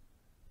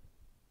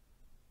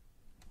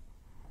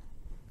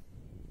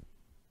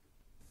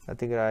I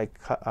think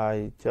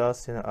I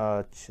just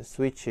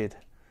switched it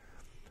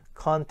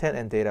content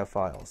and data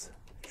files.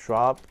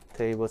 Drop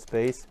table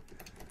space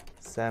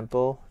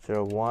sample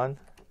 01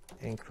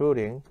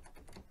 including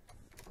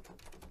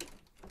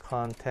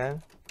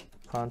content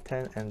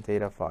and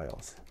data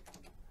files.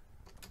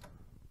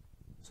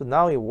 So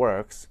now it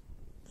works.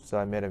 So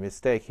I made a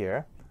mistake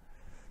here.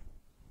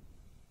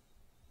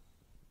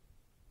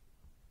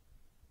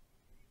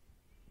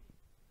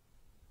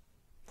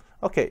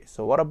 Okay,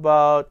 so what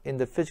about in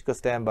the physical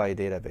standby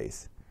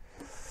database?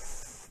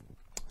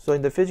 So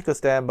in the physical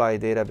standby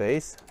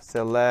database,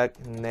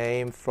 select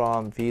name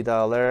from $v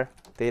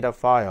data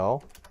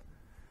file.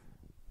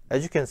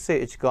 As you can see,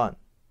 it's gone.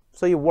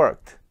 So it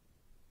worked.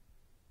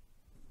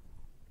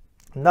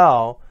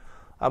 Now,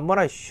 I'm going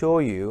to show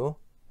you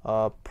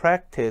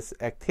practice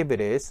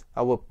activities.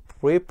 I will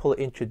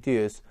briefly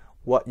introduce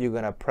what you're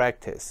going to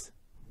practice.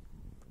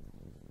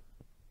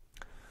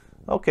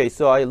 Okay,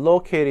 so I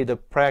located the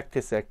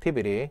practice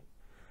activity.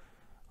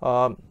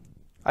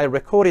 I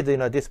recorded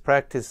this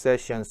practice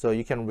session so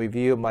you can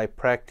review my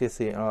practice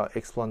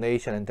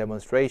explanation and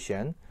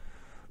demonstration,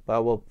 but I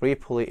will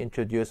briefly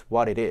introduce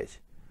what it is.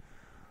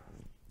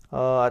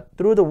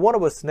 Through the one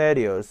of the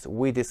scenarios,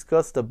 we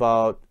discussed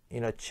about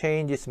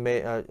changes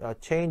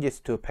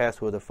to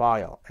password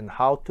file and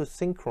how to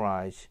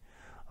synchronize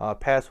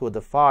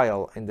password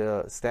file in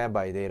the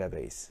standby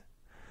database.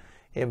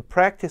 In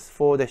practice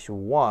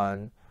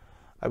 4-1,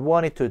 I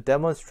wanted to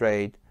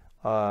demonstrate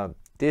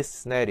this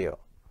scenario.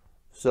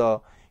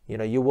 So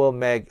you will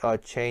make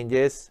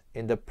changes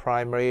in the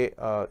primary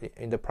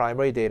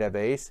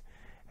database,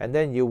 and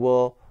then you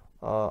will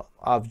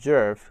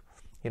observe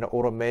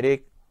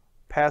automatic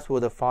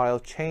password file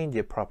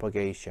change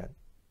propagation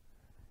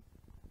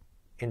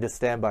in the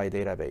standby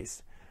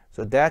database.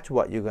 So that's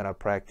what you're gonna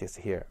practice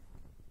here.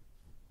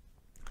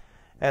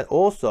 And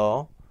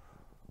also,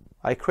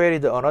 I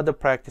created another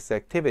practice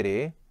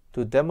activity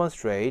to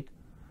demonstrate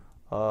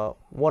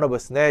one of the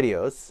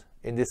scenarios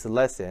in this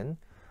lesson,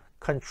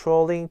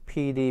 controlling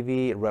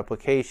PDB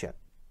replication.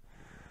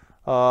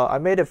 I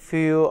made a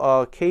few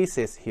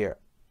cases here.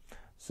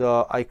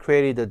 So I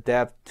created a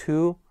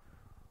dep2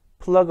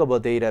 pluggable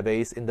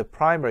database in the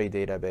primary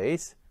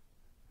database,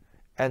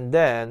 and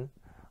then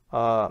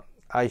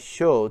I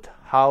showed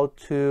how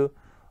to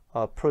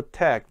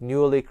protect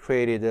newly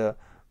created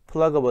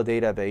pluggable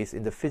database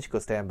in the physical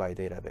standby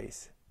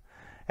database.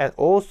 And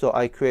also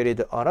I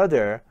created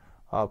another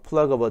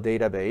pluggable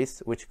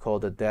database which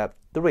called the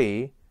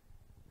dep3,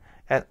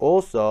 and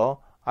also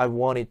I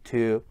wanted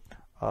to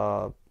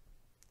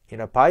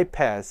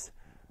bypass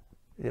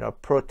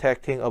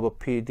protecting of a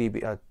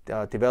PDB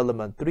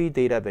development 3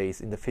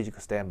 database in the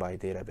physical standby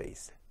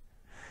database.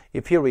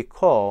 If you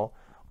recall,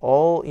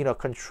 all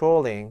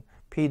controlling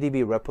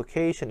PDB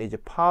replication is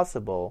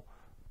possible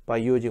by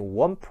using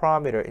one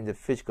parameter in the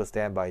physical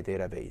standby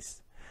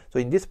database. So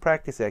in this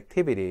practice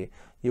activity,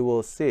 you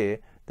will see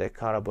that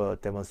kind of a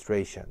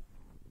demonstration.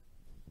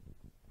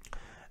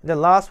 And the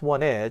last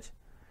one is,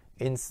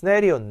 in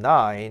scenario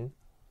 9,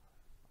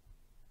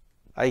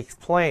 I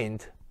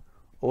explained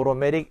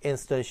automatic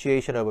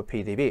instantiation of a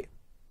PDB.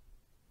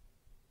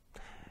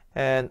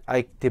 And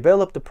I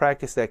developed the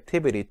practice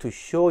activity to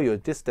show you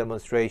this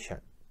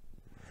demonstration.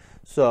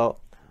 So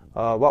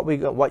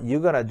what you're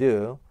gonna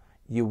do,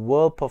 you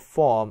will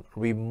perform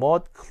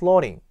remote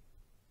cloning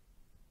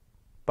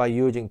by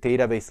using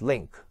database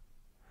link.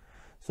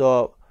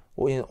 So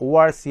in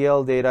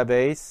ORCL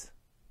database,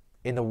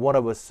 in one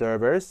of the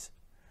servers,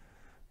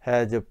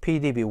 has a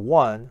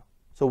PDB1.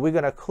 So we're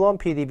going to clone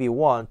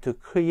PDB1 to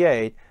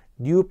create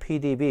new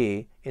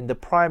PDB in the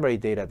primary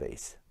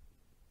database.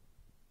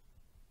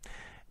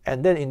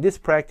 And then in this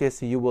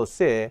practice, you will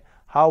see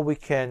how we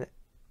can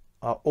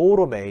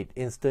automate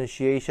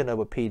instantiation of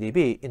a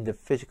PDB in the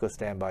physical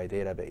standby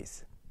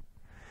database.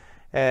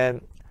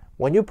 And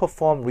when you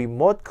perform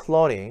remote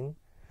cloning,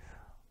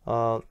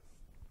 the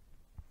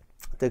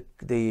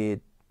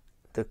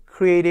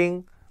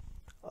creating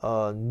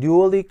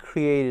newly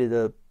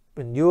created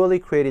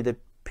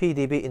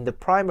PDB in the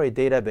primary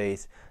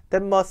database,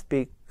 that must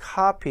be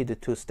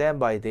copied to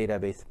standby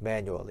database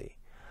manually.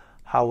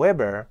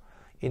 However,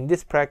 in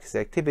this practice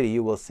activity,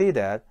 you will see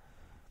that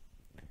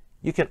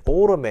you can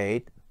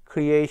automate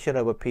creation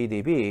of a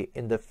PDB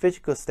in the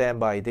physical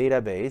standby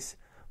database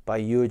by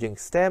using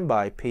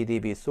standby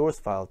PDB source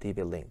file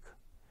DB link.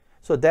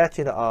 So that's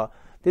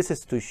this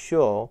is to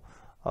show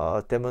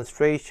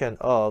demonstration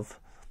of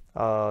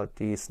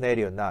the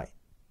scenario 9.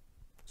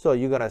 So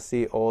you're gonna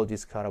see all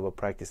these kind of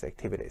practice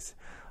activities.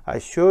 I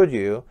showed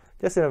you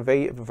just in a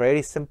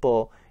very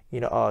simple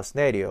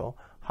scenario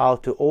how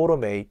to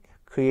automate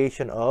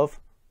creation of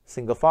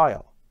single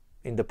file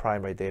in the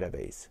primary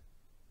database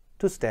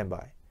to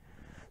standby.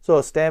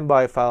 So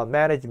standby file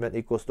management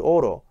equals to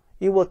auto.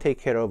 It will take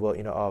care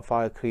of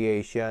file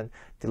creation,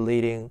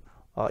 deleting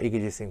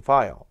existing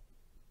file.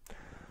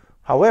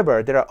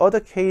 However, there are other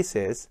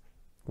cases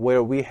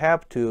where we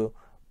have to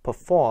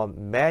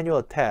perform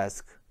manual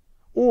tasks,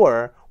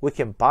 or we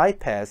can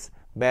bypass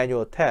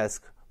manual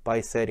tasks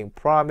by setting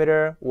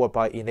parameter or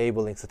by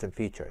enabling certain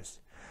features.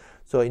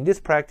 So in this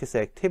practice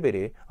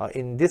activity,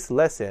 in this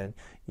lesson,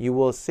 you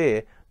will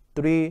see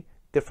 3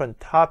 different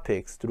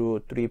topics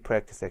through 3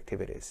 practice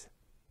activities.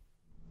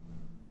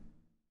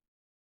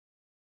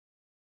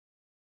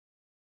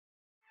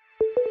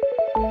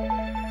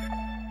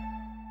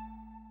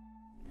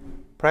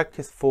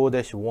 Practice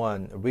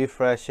 4-1,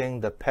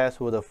 refreshing the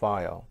password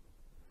file.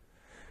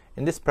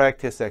 In this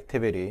practice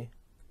activity,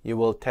 you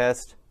will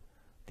test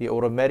the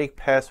automatic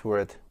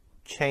password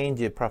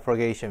change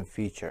propagation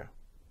feature.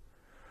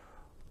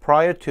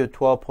 Prior to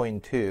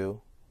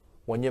 12.2,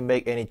 when you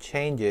make any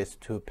changes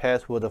to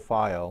password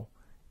file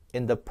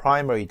in the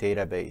primary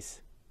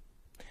database,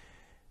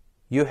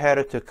 you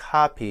had to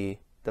copy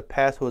the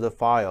password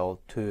file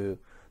to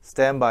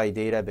standby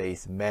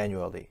database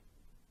manually.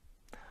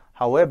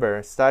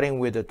 However, starting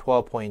with the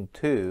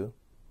 12.2,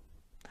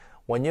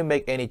 when you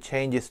make any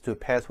changes to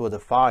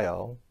password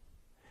file,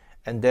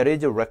 and that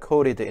is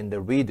recorded in the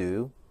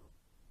redo,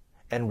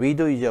 and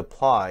redo is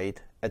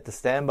applied at the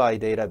standby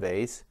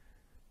database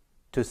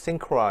to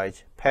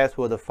synchronize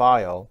password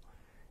file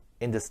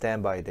in the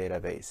standby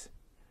database.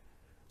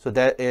 So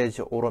that is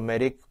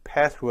automatic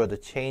password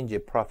change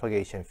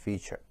propagation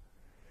feature.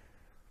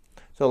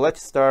 So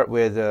let's start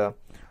with the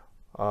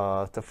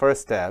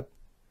first step.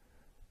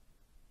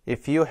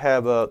 If you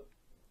have a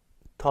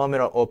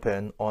terminal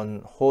open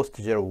on host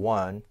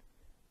 01,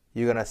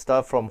 you're going to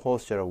start from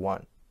host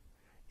 01.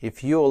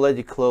 If you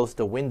already closed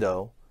the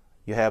window,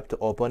 you have to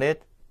open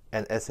it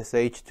and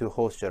SSH to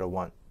host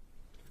 01.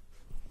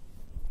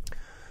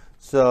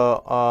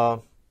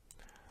 So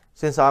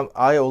since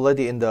I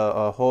already in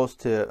the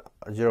host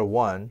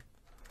 01,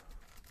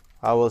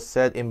 I will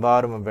set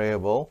environment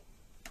variable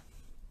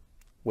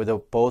with a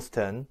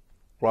Boston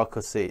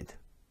Rocker seed.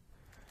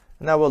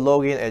 And I will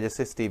log in as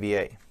a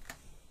sysdba.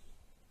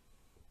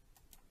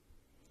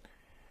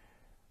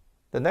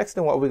 The next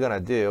thing what we're going to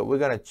do, we're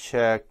going to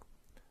check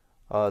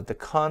the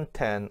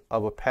content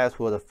of a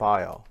password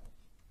file.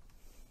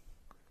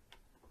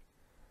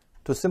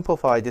 To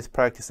simplify this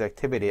practice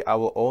activity, I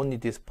will only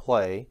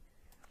display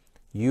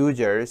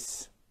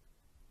users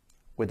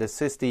with the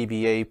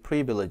sysdba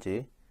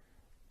privilege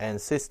and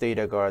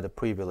sysdataguard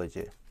privilege.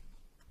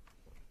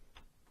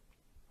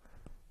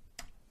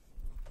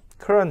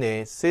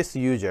 Currently,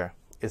 sysuser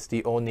is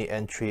the only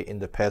entry in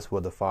the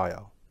password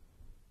file.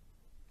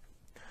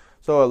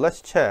 So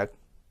let's check,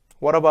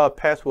 what about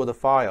password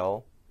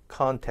file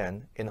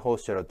content in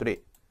host 03?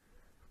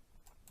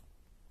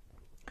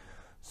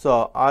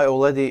 So I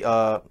already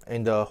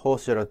in the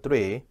host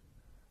 03,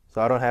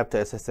 so I don't have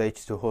to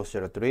SSH to host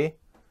 03.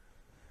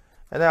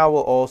 And I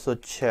will also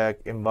check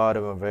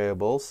environment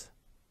variables.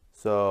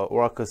 So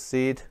Oracle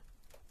seed,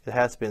 it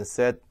has been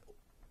set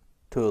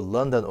to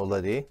London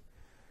already.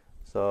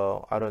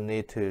 So I don't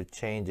need to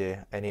change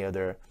any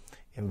other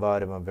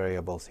environment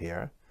variables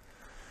here.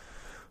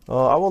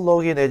 I will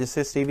log in as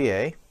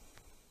sysdba.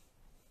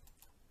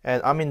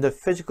 And I'm in the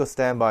physical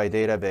standby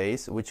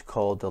database, which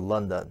called the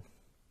London.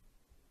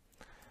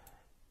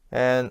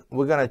 And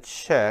we're going to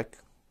check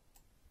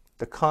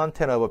the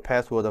content of a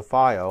password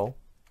file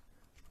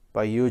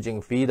by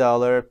using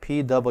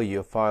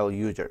 $pw file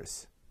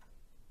users.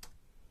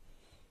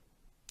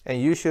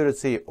 And you should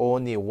see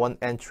only one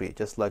entry,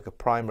 just like a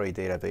primary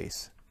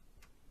database.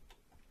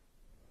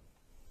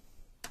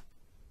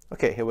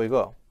 Okay, here we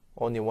go.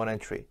 Only one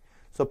entry.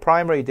 So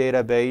primary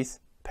database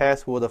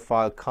password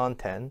file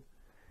content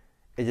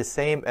is the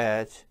same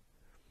as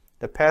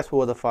the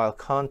password file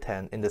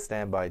content in the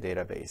standby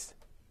database.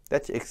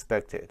 That's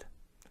expected.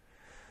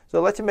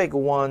 So let's make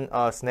one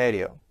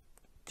scenario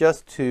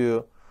just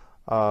to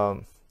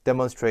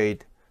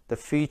demonstrate the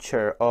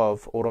feature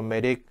of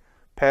automatic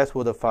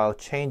password file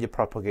change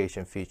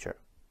propagation feature.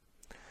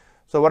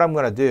 So what I'm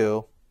going to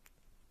do,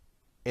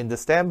 in the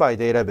standby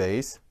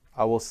database,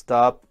 I will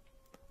stop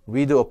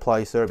redo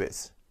apply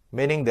service,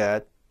 meaning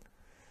that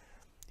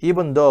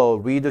even though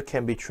redo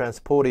can be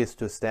transported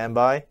to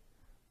standby,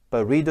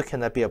 but redo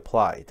cannot be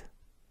applied.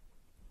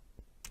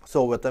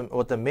 So what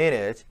the mean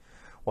is,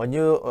 when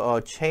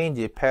you change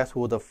the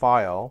password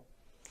file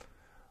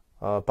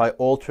by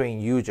altering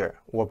user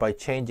or by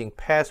changing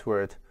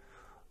password,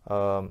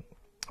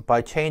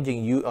 by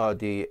changing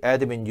the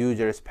admin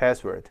user's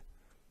password,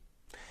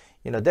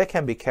 that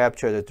can be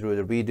captured through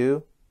the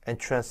redo and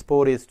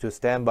transported to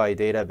standby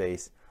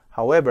database.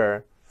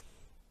 However,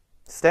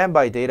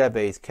 standby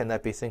database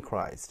cannot be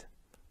synchronized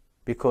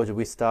because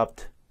we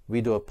stopped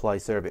redo apply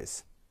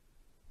service.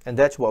 And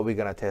that's what we're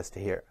going to test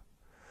here.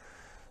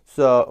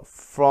 So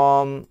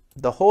from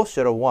the host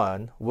shell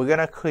 1, we're going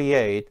to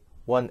create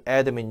one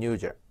admin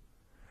user.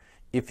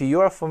 If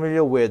you are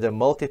familiar with the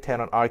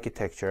multi-tenant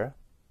architecture,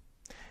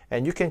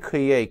 and you can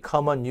create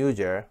common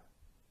user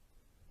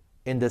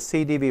in the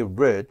CDB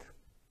root,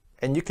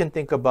 and you can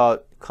think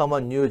about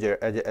common user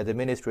as an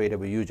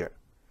administrative user.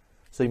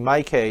 So in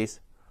my case,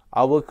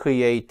 I will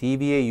create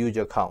DBA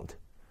user account.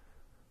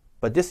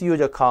 But this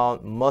user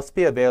account must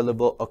be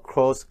available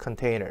across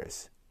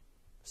containers.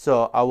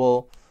 So I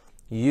will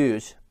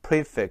use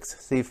prefix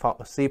C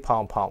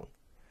 ##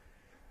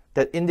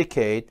 that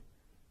indicate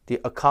the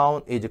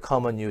account is a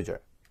common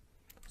user.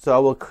 So I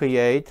will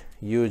create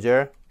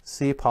user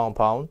C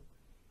 ##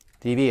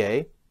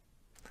 DBA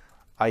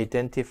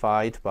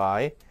identified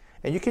by,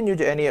 and you can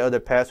use any other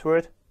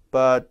password,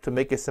 but to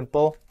make it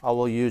simple, I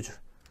will use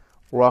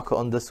rock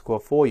underscore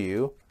for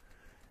you,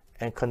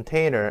 and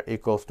container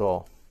equals to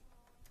all.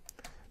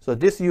 So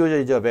this user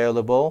is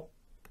available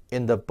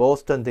in the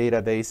Boston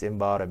database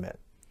environment.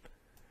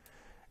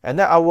 And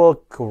then I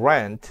will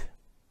grant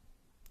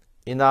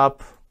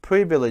enough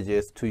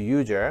privileges to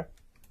user.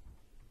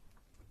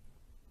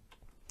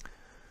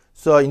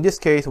 So in this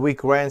case, we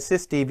grant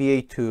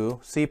sysdba to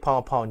C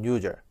 ##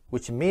 user,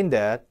 which means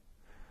that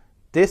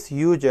this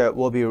user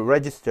will be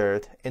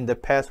registered in the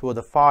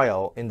password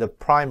file in the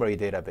primary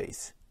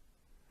database.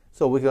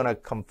 So we're gonna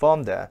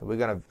confirm that. We're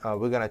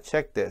gonna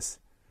check this.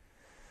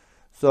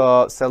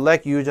 So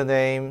select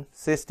username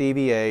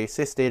sysdba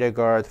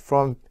sysdataguard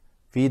from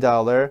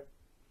 $pw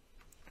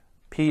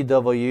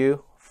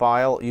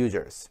file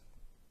users.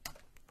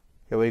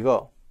 Here we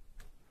go.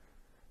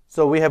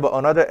 So we have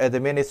another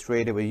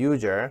administrative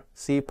user,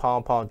 C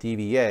 ##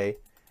 DBA,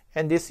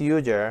 and this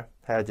user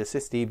has a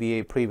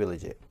sysdba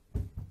privilege.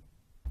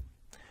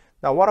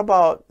 Now what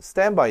about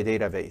standby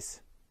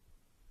database?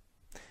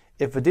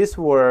 If this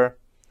were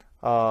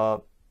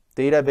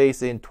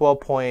database in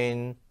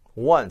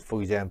 12.1,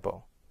 for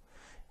example,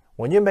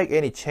 when you make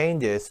any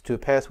changes to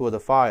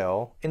password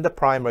file in the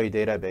primary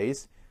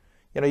database,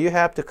 you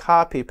have to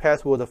copy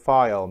password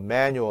file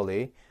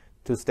manually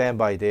to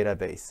standby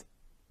database.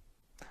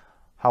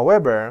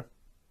 However,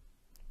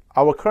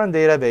 our current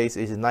database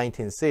is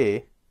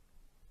 19C.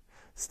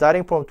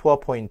 Starting from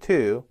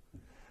 12.2,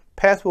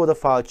 password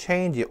file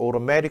change is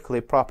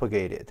automatically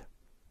propagated.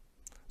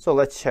 So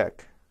let's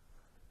check.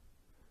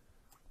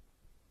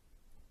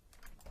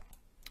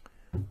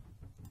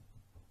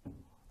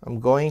 I'm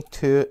going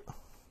to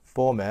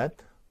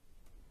format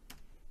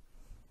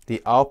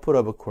the output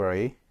of a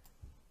query.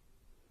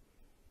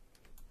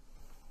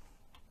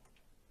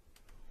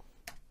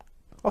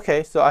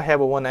 Okay, so I have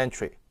one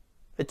entry.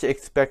 It's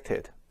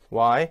expected.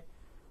 Why?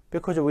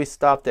 Because we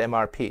stopped the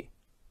MRP.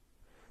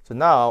 So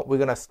now we're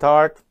going to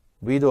start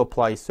redo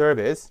apply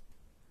service,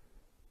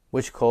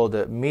 which is called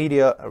the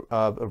media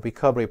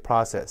recovery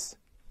process.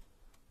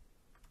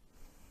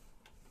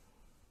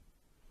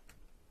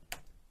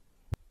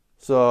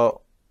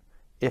 So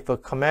if a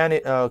command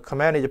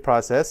is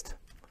processed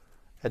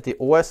at the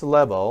OS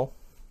level,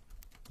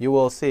 you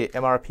will see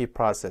MRP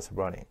process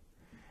running.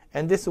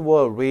 And this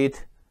will read,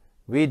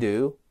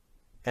 redo,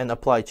 and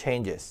apply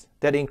changes.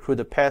 That include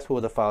the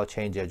password file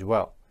change as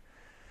well.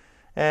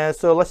 And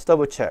so let's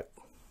double check.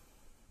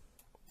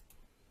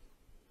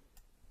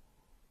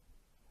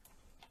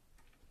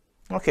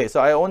 Okay, so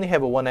I only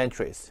have one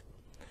entries.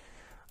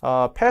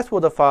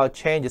 Password file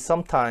changes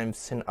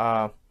sometimes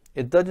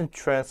it doesn't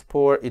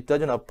transport, it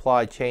doesn't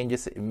apply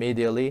changes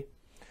immediately.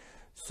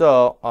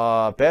 So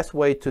best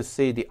way to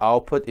see the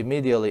output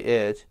immediately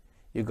is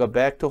you go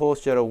back to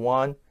host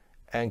 01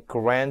 and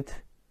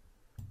grant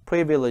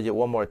privilege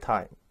one more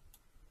time.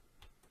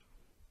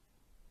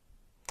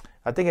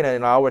 I think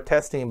in our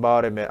testing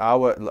environment,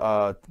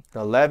 our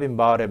lab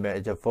environment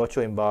is a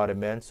virtual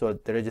environment, so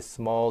there is a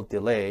small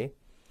delay.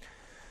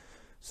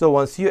 So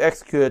once you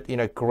execute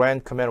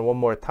grant command one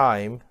more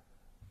time,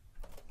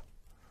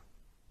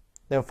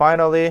 then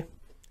finally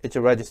it's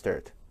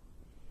registered.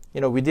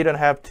 we didn't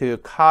have to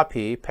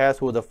copy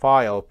password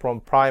file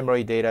from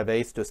primary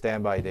database to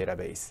standby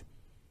database.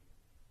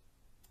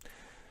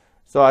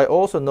 So I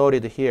also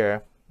noted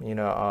here,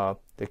 the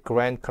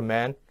grant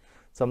command,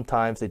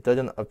 sometimes it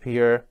doesn't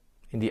appear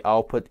in the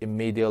output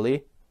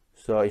immediately.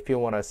 So if you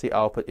want to see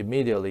output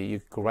immediately,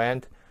 you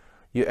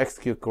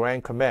execute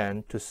grant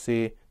command to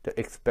see the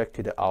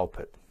expected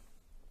output.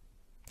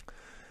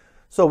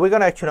 So we're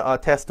going to actually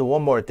test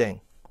one more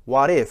thing.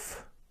 What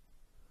if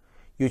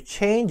you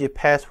change the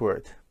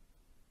password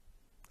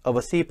of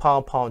a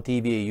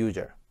C++DBA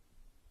user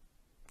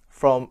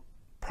from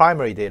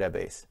primary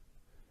database?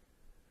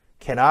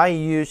 Can I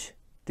use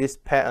this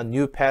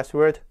new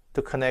password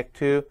to connect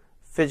to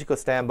physical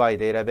standby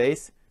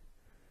database?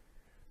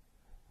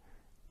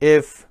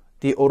 If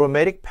the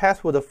automatic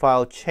password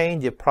file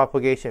change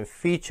propagation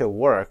feature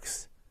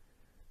works,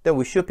 then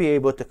we should be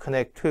able to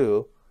connect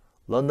to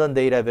London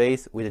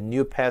database with a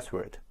new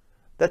password.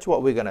 That's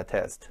what we're going to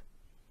test.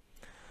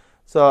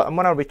 So I'm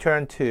going to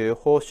return to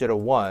host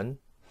 1,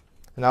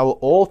 and I will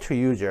alter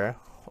user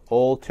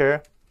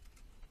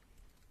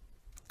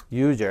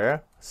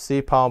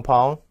C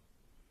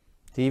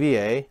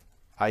DBA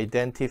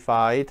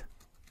identified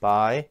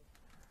by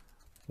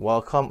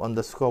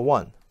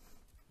welcome_1.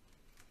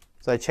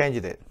 So I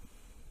changed it.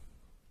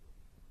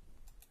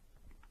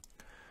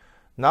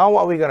 Now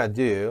what we're gonna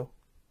do,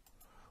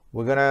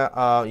 we're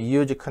gonna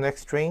use a connect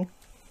string,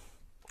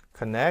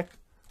 connect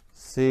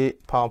C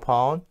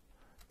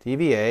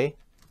DBA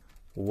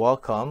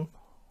welcome_1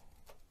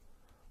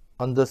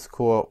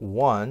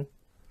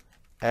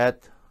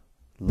 at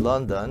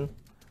London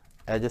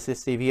as a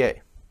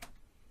CVA.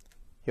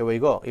 Here we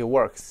go, it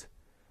works.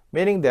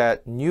 Meaning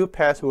that new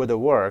password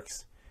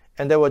works,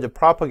 and that was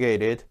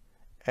propagated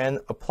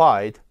and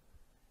applied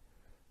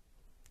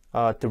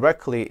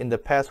directly in the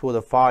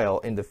password file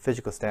in the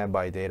physical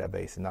standby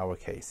database in our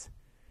case.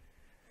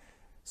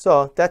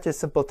 So that's just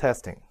simple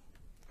testing.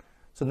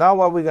 So now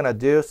what we're gonna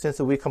do, since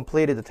we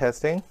completed the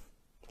testing,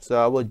 so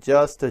I will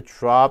just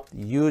drop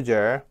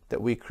user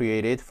that we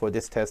created for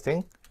this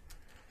testing,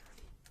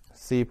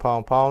 C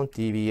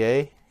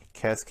DBA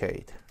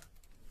cascade.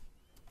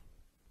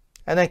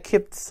 And then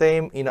keep the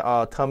same in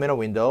our terminal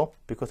window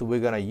because we're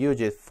going to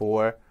use it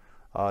for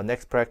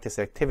next practice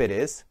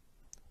activities.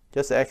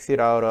 Just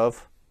exit out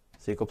of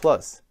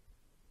SQL+.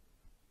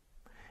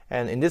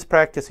 And in this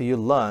practice, you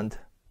learned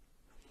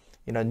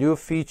a new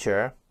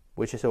feature,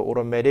 which is an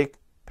automatic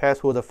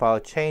password file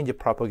change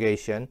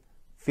propagation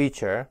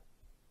feature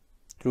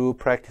through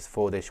practice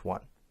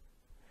 4-1.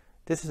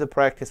 This is a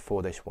practice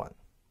 4-1.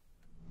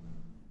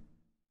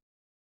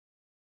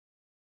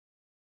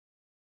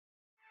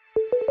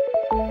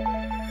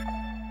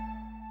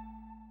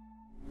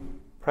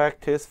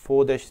 Practice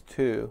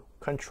 4-2,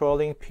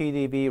 controlling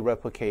PDB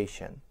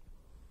replication.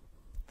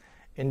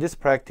 In this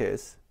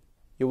practice,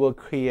 you will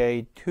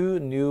create two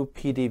new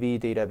PDB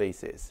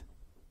databases,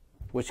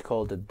 which are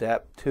called the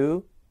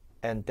DAB2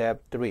 and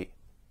DAB3.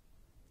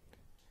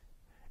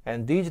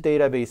 And these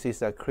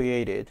databases are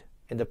created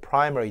in the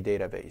primary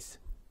database.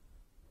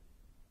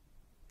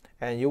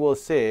 And you will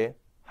see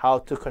how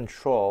to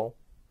control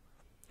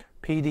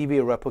PDB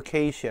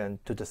replication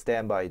to the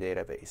standby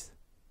database.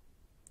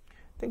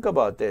 Think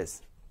about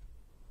this.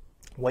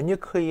 When you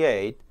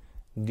create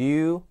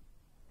new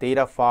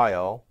data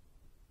file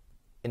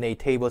in a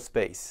table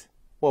space,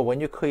 or when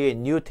you create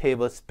new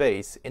table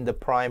space in the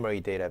primary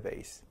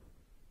database,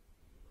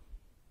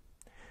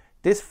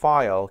 this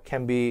file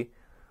can be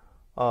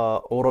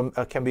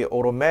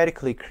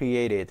automatically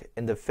created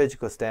in the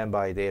physical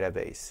standby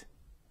database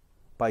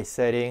by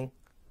setting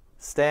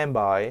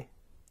standby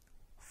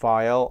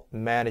file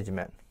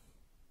management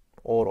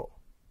auto.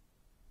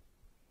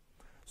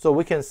 So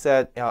we can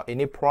set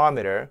any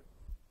parameter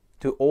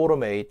to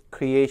automate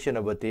creation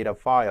of a data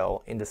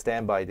file in the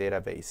standby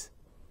database.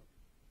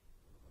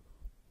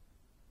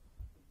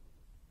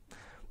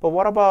 But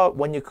what about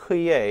when you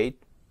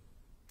create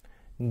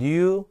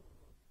new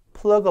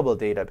pluggable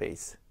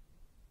database?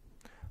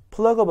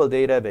 Pluggable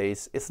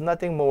database is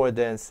nothing more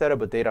than set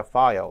of data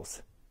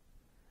files.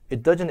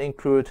 It doesn't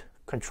include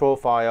control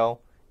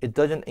file. It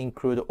doesn't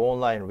include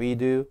online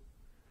redo.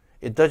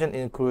 It doesn't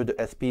include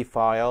SB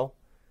file.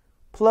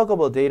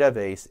 Pluggable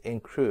database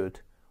include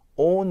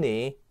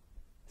only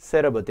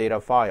set of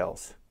data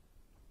files.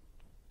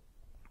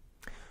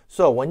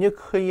 So when you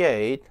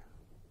create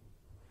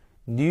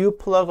new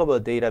pluggable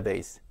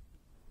database,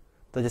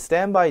 does the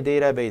standby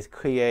database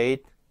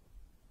create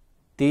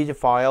these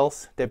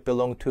files that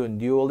belong to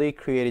newly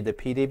created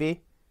PDB?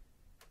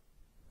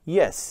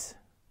 Yes.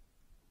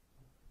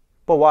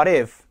 But what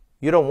if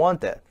you don't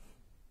want that?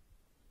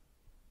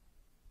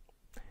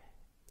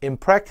 In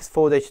practice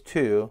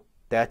 4-2,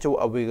 that's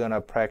what we're going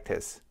to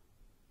practice.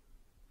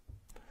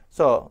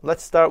 So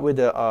let's start with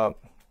the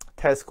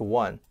task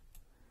 1.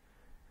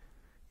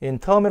 In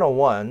terminal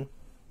 1,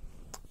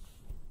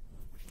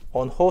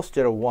 on host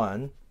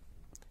 1,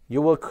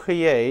 you will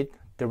create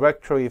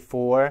directory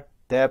for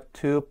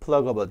DAB2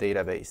 pluggable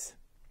database.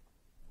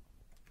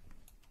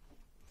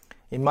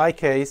 In my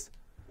case,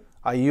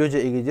 I use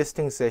the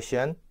existing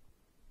session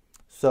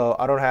so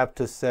I don't have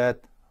to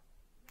set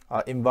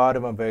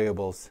environment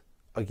variables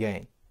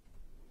again.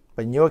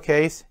 But in your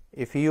case,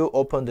 if you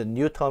open the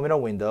new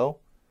terminal window,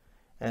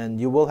 and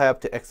you will have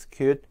to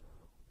execute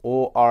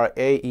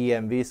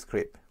ORAENV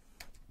script.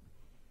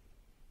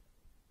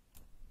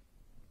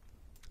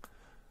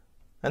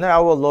 And then I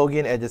will log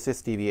in as a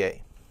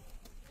sysdba.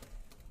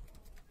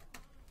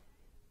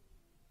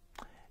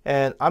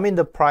 And I'm in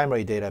the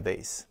primary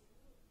database.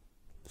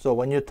 So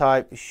when you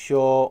type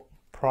show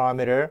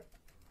parameter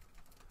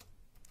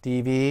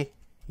db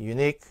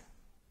unique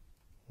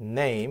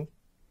name,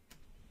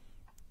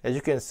 as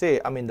you can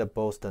see, I'm in the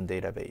Boston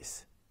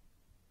database.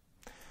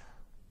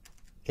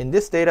 In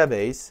this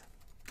database,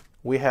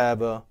 we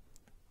have a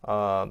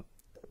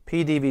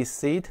PDB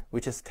seed,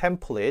 which is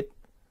template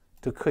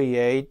to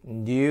create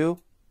new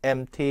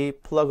empty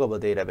pluggable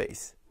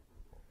database.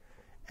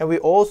 And we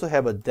also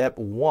have a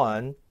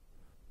dep1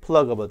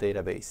 pluggable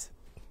database.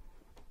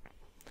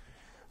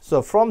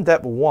 So from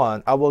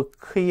dep1, I will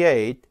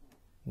create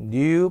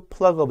new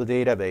pluggable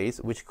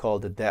database, which is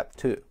called the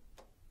dep2.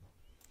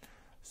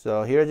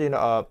 So here's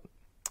the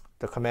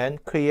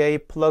command,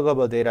 create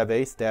pluggable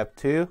database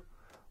dep2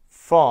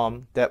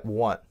 from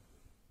dep1.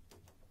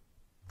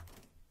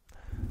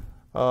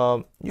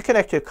 You can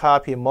actually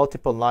copy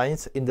multiple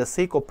lines in the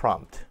SQL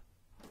prompt,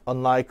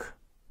 unlike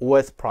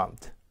OS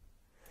prompt.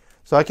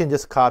 So I can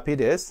just copy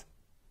this,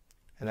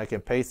 and I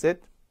can paste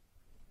it.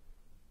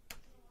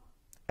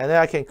 And then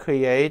I can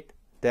create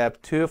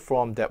dep2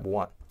 from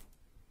dep1.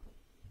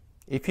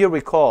 If you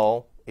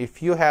recall,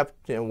 if you have,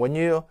 when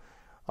you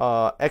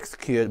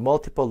execute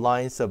multiple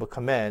lines of a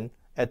command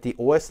at the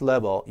OS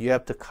level, you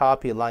have to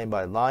copy line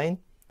by line,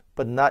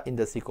 but not in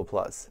the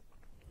SQL+.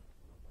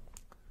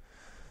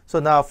 So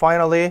now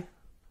finally,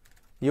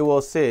 you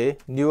will see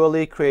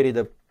newly created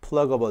a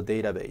pluggable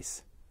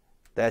database.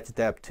 That's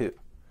dep2.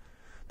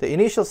 The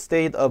initial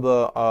state of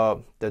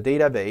the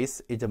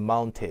database is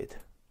mounted.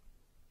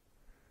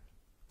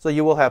 So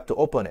you will have to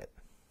open it.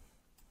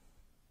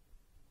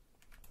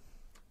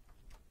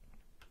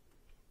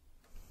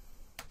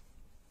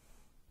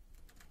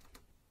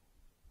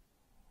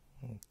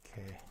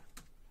 Okay.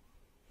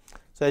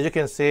 So as you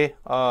can see,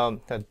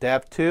 the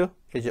dep2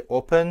 is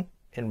open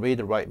in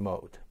read-write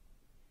mode.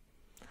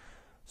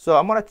 So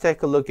I'm going to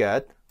take a look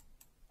at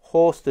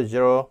host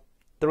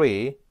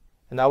 03,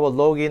 and I will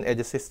log in as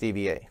a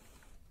sysdba,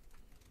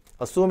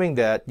 assuming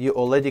that you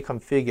already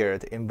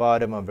configured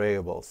environment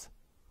variables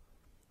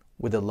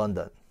with the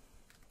London.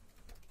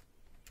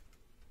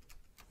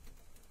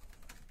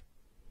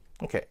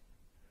 Okay.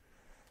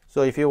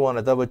 So if you want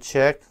to double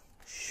check,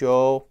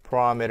 show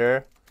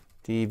parameter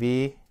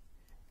db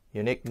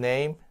unique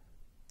name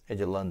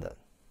as a London.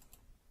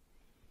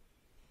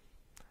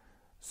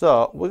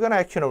 So we're going to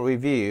actually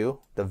review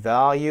the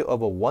value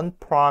of a one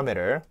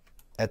parameter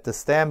at the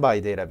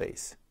standby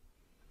database.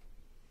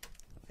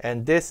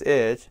 And this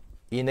is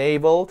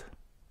enabled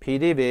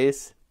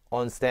PDBs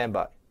on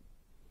standby.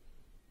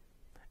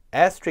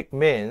 Asterisk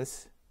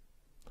means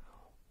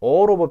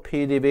all of the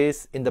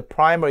PDBs in the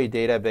primary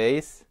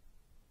database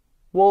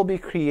will be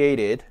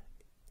created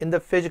in the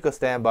physical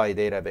standby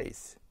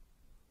database.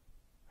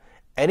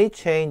 Any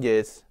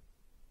changes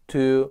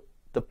to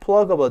the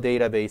pluggable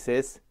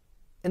databases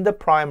in the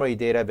primary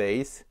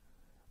database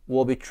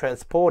will be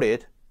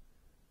transported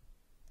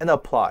and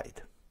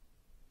applied.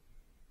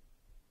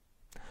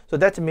 So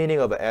that's the meaning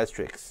of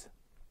asterisk.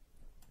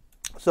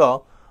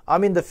 So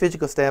I'm in the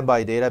physical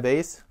standby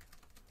database.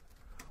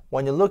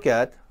 When you look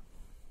at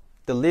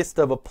the list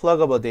of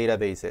pluggable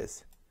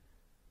databases,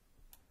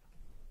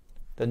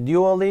 the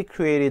newly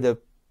created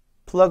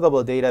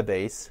pluggable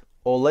database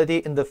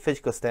already in the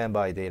physical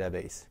standby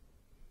database,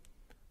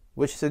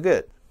 which is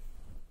good.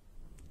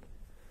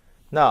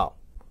 Now,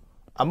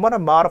 I'm going to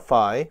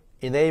modify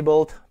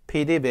enabled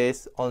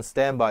PDBs on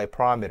standby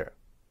parameter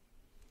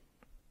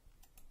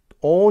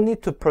only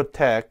to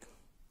protect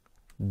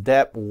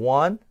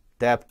dep1,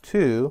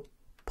 dep2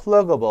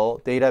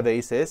 pluggable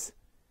databases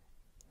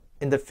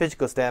in the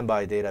physical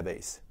standby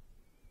database.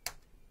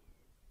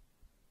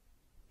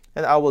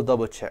 And I will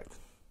double check.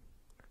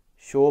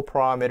 Show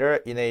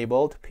parameter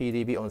enabled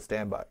PDB on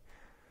standby.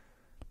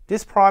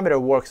 This parameter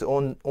works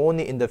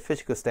only in the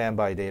physical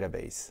standby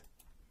database.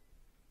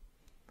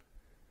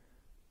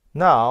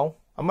 Now,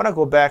 I'm going to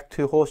go back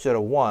to host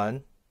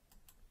 01,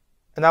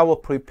 and I will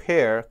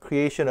prepare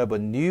creation of a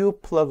new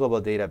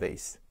pluggable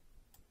database.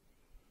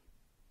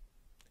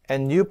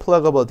 And new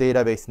pluggable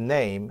database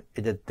name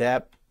is a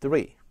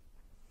dep3.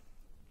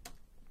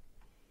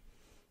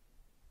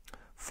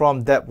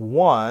 From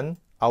dep1,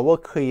 I will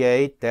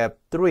create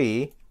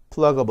dep3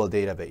 pluggable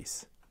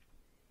database.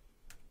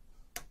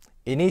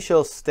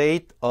 Initial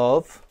state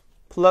of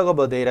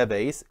pluggable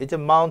database is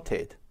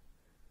mounted.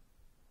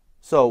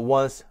 So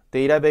once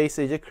database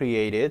is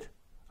created,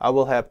 I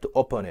will have to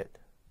open it.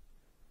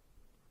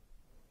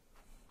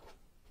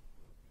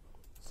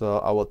 So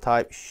I will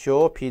type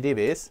show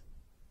PDBs.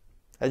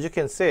 As you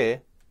can see,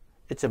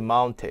 it's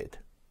mounted.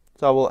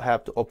 So I will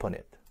have to open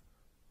it.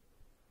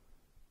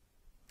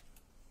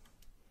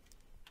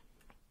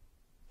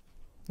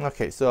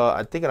 Okay, so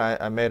I think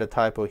I made a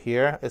typo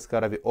here. It's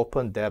gotta be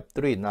open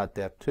dep3, not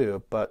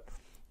dep2. But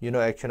you know,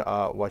 actually,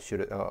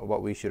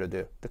 what we should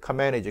do. The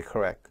command is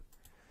correct.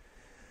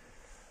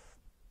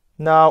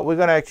 Now we're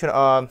gonna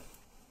actually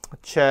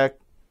check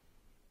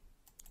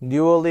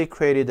newly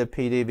created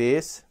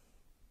PDBs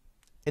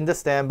in the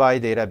standby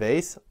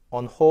database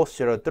on host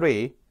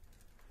 03.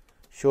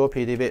 Show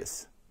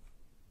PDBs.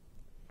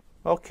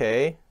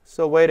 Okay,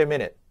 so wait a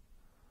minute.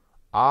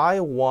 I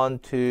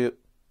want to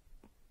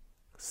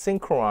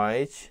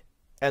synchronize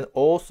and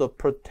also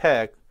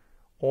protect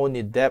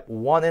only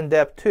dep1 and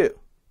dep2.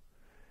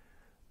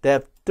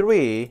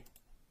 Dep3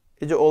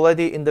 is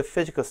already in the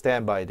physical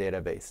standby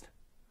database.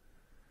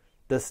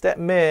 Does that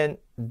mean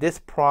this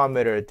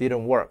parameter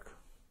didn't work?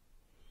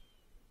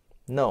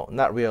 No,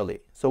 not really.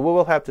 So we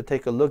will have to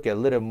take a look at a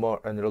little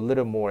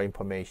more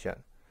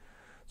information.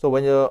 So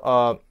when you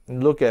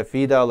look at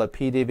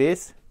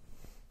 $PDBs,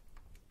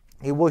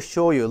 it will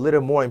show you a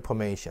little more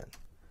information.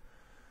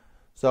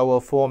 So I will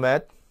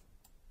format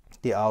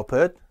the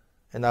output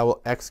and I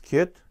will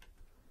execute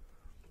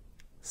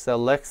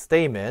select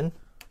statement.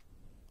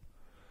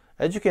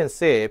 As you can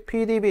see,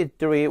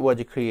 PDB3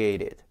 was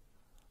created.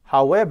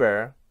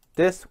 However,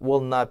 this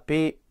will not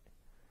be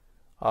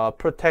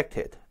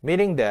protected,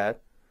 meaning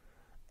that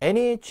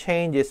any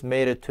changes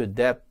made to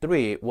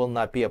dep3 will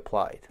not be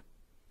applied.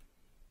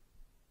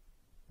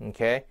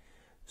 Okay,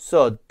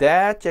 so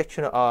that's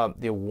actually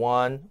the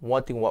one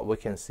thing what we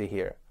can see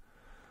here.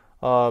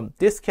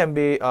 This can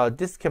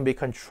be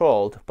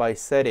controlled by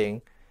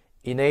setting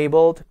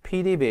enabled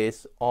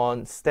PDBs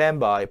on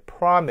standby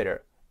parameter,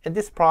 and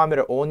this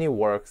parameter only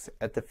works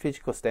at the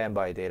physical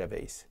standby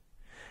database.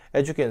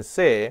 As you can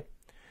see,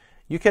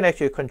 you can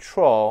actually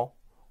control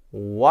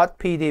what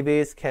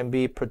PDBs can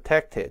be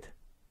protected,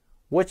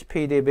 which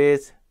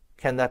PDBs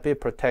cannot be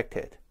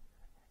protected,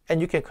 and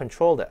you can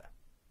control that.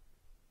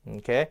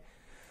 Okay,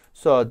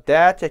 so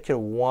that's actually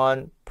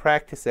one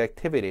practice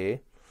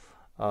activity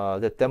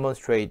that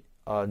demonstrates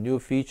a new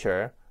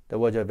feature that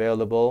was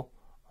available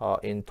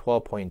in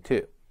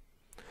 12.2.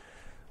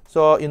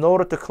 So in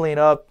order to clean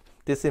up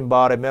this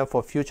environment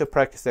for future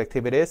practice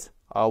activities,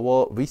 I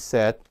will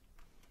reset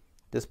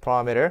this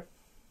parameter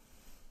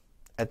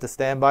at the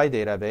standby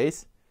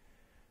database,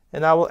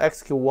 and I will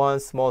execute one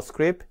small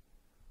script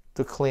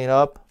to clean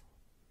up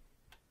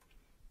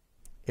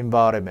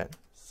environment.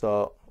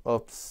 So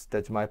oops,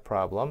 that's my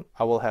problem.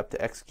 I will have to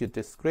execute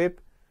this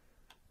script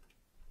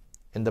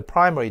in the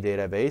primary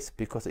database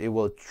because it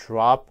will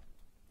drop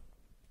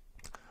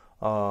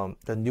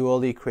the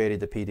newly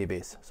created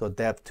PDBs. So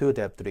dep2,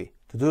 dep3.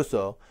 To do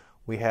so,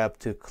 we have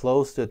to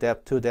close the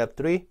dep2,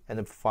 dep3, and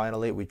then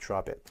finally we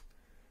drop it.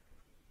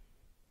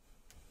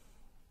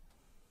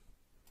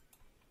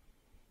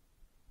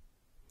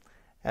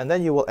 And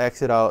then you will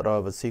exit out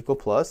of SQL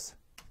Plus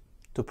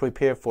to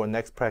prepare for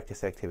next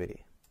practice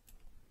activity.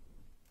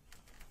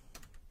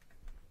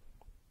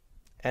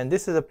 And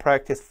this is a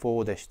practice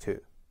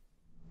 4-2.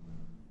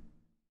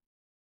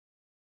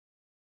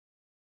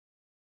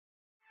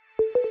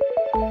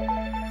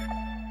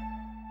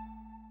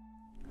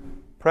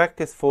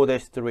 Practice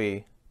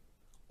 4-3,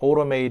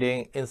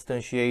 automating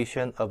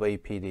instantiation of a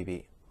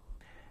PDB.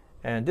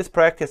 And this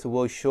practice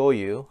will show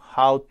you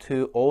how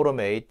to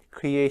automate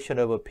creation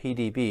of a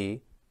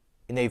PDB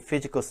in a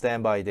physical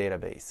standby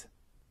database.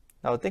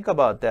 Now think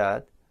about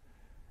that.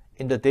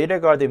 In the data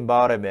guard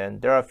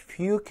environment, there are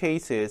few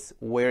cases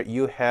where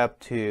you have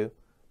to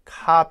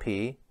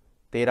copy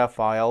data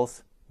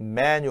files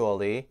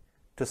manually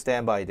to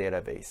standby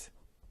database.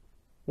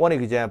 One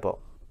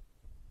example,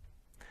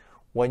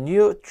 when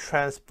you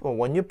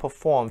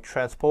perform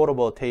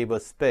transportable table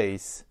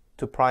space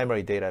to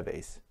primary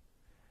database,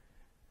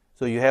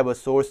 so you have a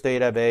source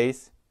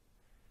database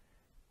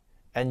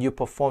and you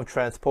perform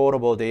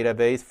transportable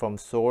database from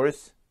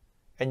source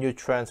and you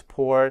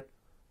transport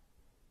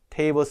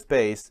table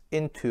space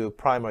into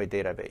primary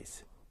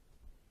database.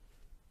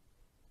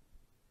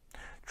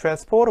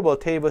 Transportable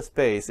table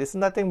space is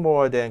nothing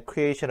more than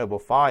creation of a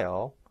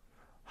file.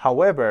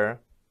 However,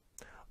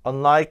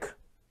 unlike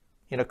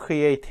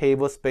create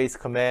table space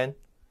command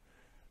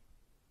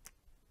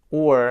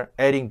or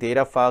adding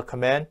data file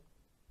command,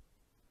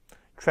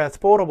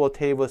 transportable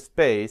table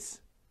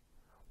space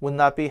will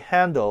not be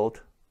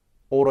handled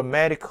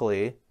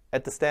automatically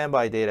at the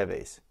standby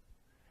database.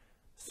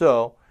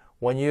 So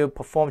when you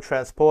perform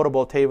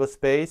transportable table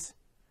space,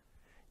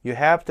 you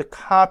have to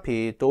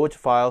copy those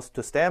files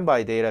to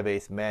standby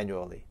database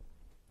manually.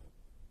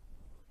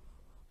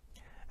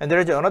 And there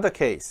is another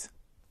case.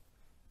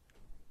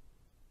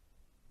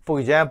 For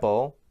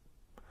example,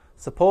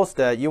 suppose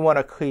that you want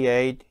to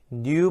create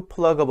new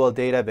pluggable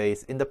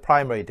database in the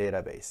primary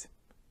database.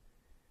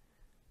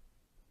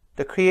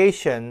 The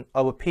creation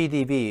of a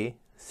PDB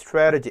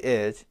strategy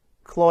is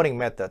cloning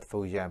method,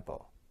 for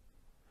example.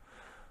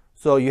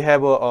 So you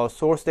have a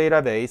source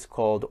database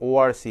called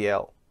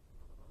ORCL.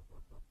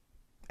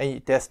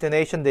 And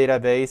destination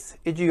database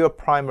is your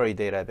primary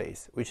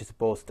database, which is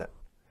Boston.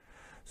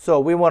 So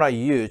we want to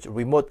use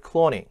remote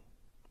cloning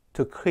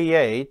to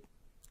create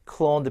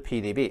cloned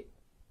PDB.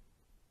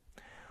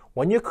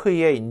 when you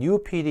create new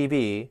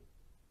PDB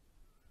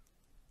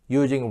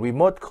using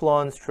remote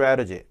clone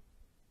strategy,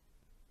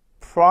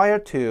 prior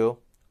to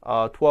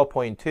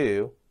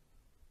 12.2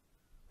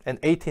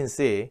 and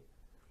 18C,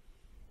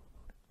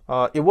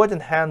 it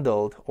wasn't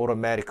handled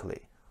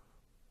automatically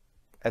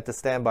at the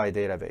standby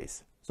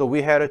database. So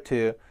we had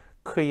to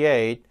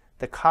create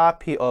the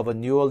copy of a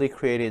newly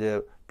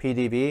created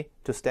PDB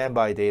to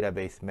standby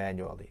database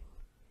manually.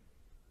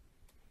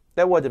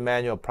 That was a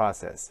manual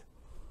process.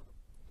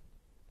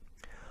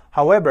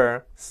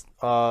 However,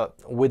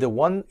 with the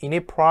one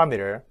init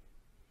parameter,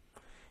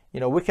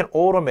 we can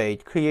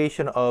automate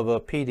creation of a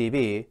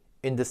PDB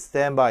in the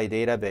standby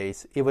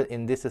database even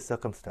in this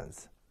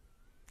circumstance.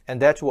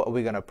 And that's what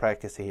we're going to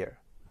practice here.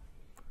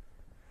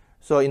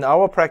 So in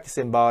our practice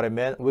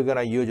environment, we're going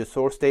to use a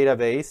source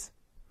database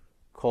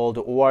called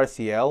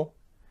ORCL.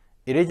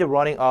 It is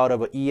running out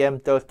of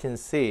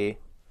EM13C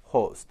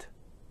host.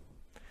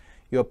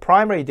 Your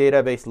primary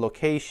database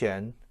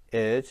location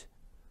is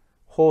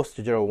host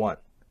 01.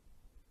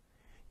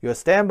 Your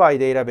standby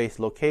database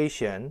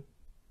location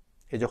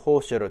is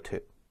host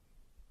 02,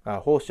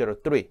 host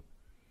 03.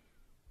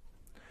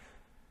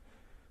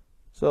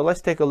 So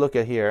let's take a look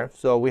at here.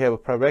 So we have a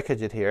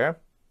prerequisite here,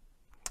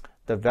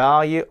 the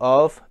value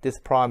of this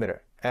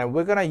parameter. And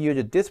we're going to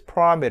use this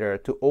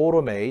parameter to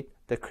automate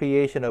the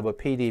creation of a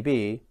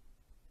PDB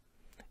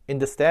in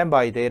the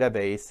standby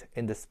database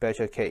in the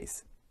special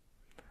case.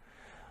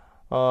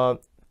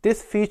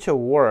 This feature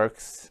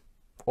works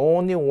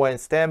only when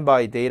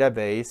standby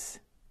database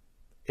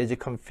is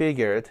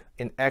configured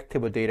in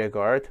active data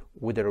guard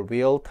with a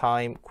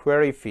real-time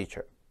query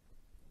feature.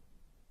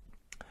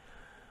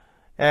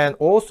 And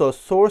also,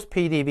 source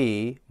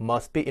PDB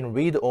must be in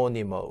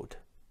read-only mode,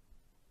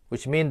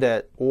 which means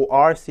that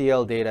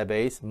ORCL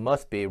database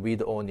must be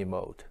read-only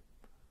mode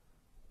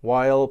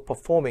while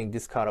performing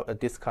this kind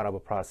of a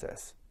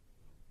process.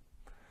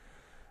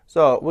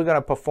 So we're going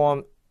to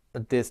perform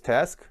this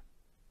task.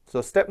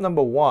 So step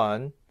number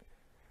 1,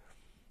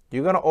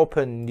 you're going to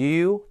open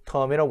new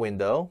terminal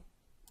window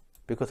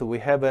because we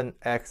haven't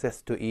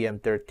access to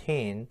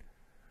EM13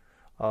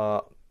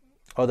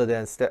 other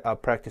than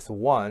practice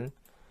 1.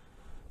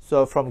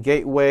 So from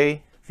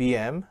gateway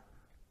VM,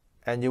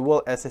 and you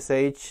will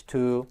SSH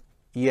to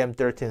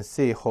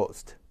EM13C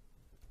host.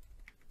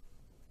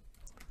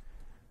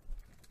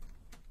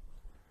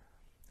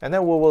 And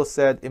then we will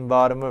set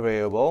environment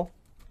variable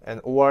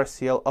and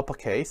ORCL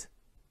uppercase.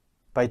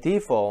 By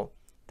default,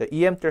 the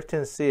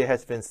EM13C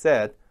has been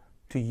set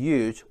to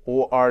use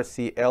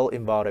ORCL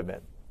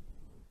environment.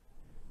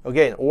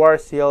 Again,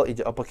 ORCL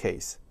is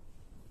uppercase.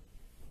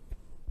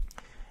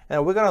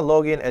 And we're going to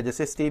log in as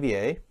a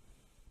sysdba.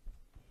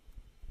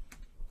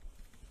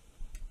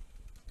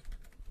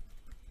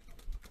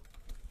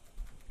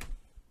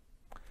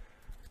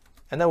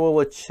 And then we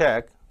will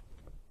check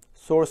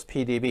source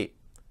PDB.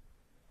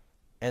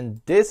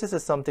 And this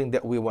is something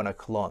that we want to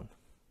clone.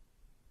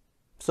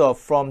 So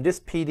from this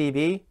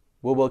PDB,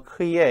 we will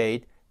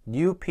create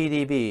new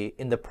PDB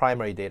in the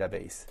primary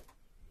database.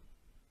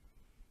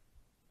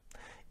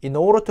 In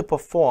order to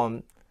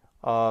perform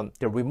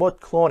the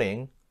remote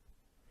cloning,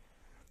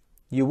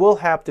 you will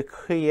have to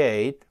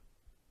create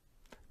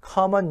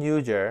common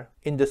user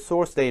in the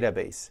source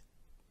database.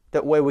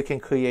 That way we can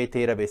create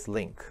database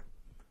link.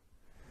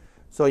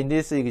 So in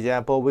this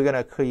example, we're going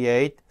to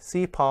create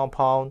C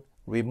 ##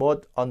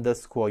 remote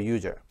 _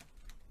 user.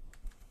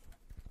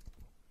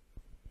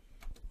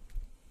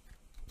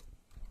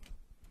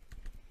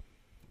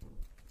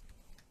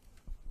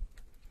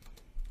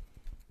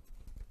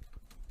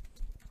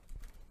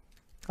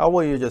 I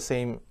will use the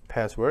same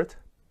password.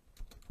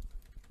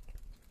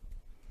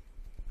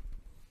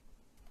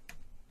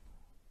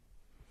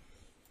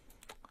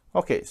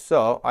 Okay,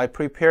 so I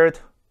prepared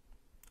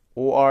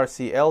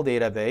ORCL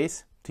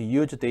database to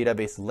use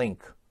database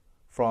link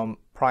from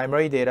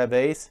primary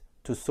database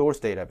to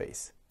source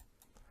database.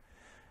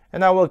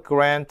 And I will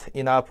grant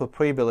enough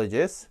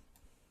privileges.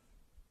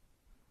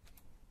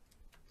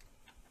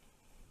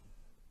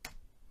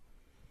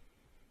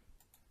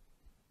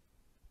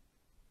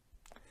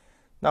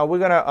 Now we're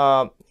going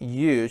to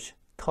use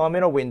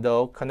terminal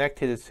window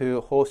connected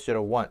to host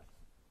 01.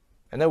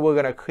 And then we're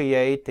going to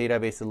create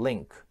database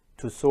link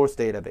to source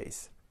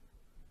database.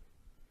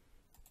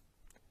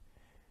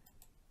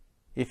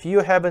 If you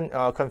haven't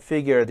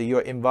configured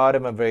your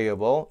environment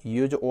variable,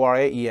 use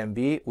ORA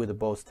EMB with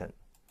Boston.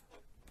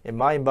 In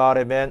my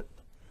environment,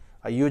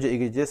 I use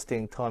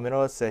existing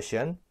terminal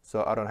session,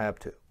 so I don't have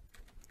to.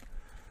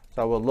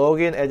 So I will log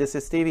in as a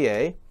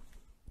sysdba,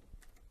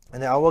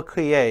 and then I will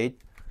create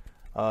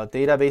a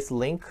database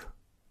link.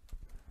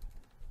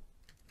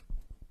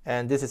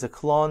 And this is a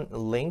clone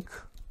link.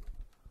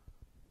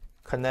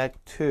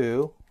 Connect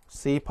to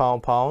C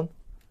 ##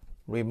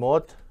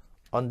 remote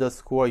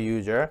 _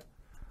 user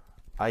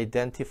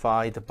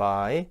identified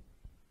by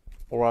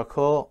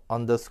Oracle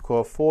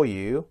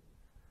 _4u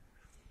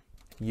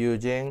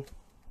using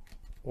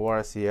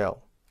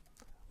ORCL.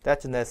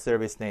 That's the net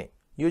service name.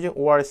 Using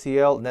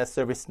ORCL net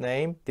service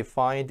name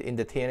defined in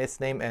the TNS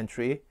name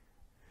entry,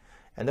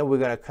 and then we're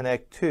going to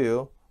connect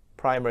to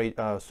primary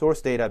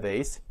source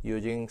database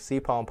using C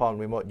 ##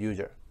 remote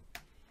user.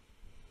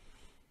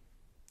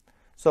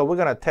 So we're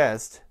going to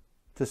test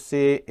to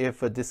see if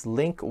this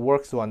link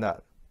works or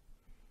not.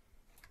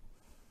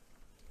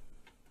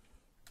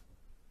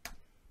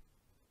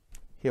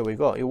 Here we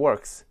go, it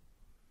works.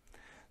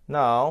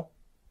 Now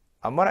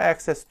I'm going to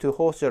access to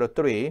host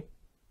 03.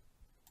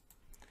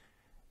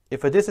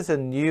 If this is a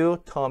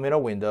new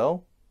terminal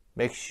window,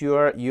 make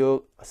sure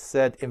you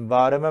set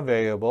environment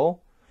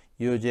variable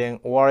using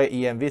ORA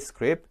env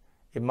script.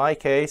 In my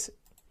case,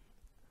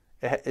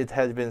 it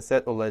has been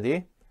set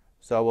already,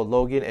 so I will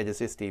log in as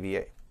a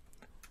sysdba.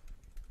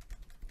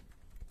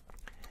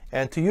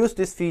 And to use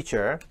this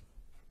feature,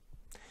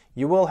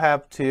 you will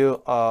have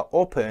to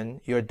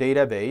open your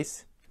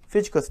database,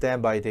 physical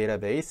standby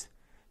database,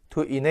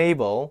 to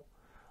enable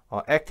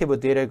active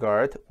data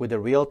guard with a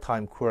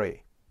real-time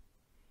query.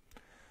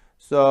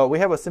 So we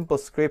have a simple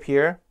script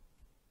here.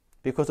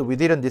 Because we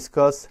didn't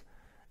discuss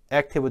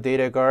active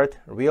data guard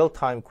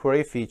real-time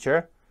query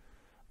feature,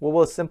 we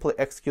will simply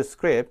execute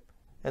script,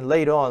 and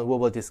later on we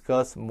will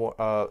discuss more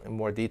in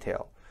more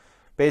detail.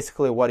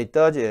 Basically what it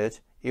does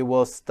is it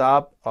will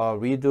stop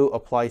redo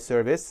apply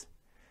service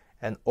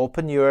and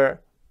open your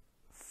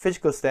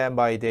physical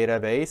standby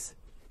database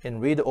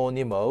in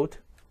read-only mode,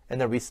 and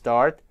then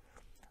restart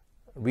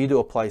redo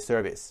apply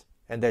service,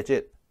 and that's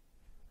it.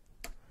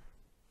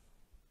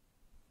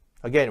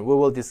 Again, we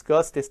will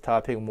discuss this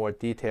topic in more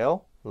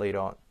detail later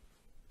on.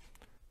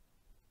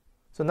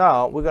 So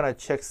now we're going to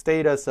check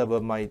status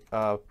of my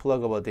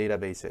pluggable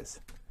databases.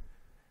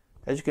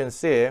 As you can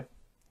see,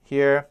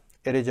 here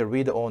it is a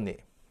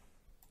read-only.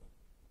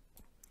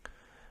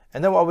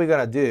 And then what we're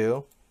going to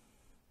do,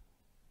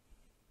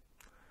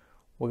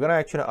 we're going to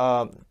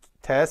actually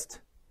test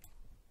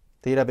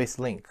database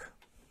link.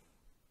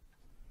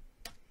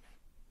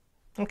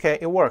 Okay,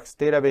 it works.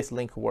 Database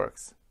link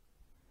works.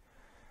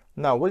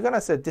 Now we're going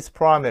to set this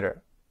parameter,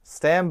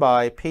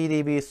 standby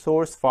pdb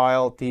source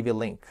file db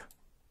link.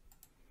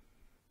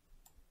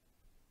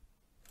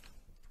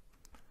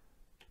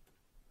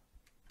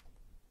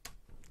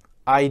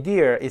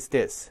 Idea is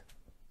this.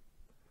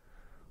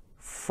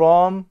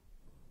 From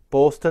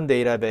Boston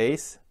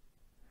database,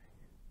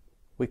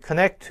 we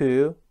connect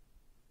to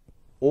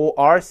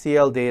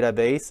ORCL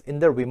database in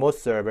the remote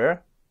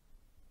server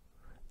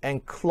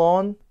and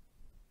clone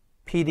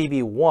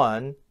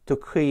pdb1 to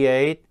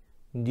create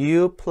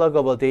new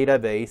pluggable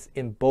database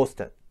in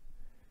Boston.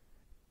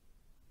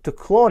 To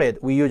clone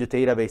it, we use a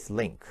database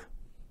link.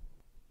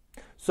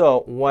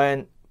 So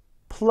when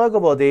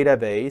pluggable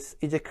database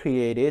is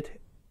created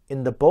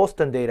in the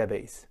Boston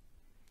database,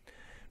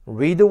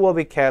 redo will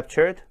be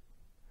captured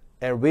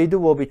and redo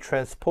will be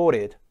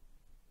transported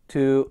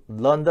to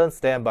London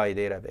standby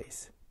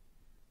database.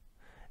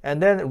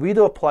 And then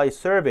redo apply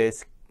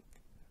service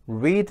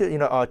read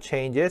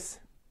changes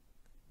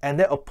and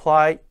then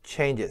apply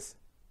changes.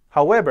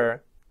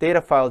 However,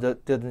 data file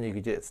doesn't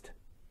exist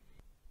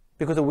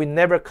because we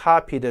never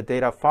copy the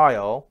data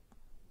file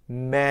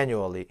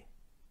manually.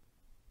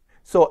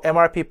 So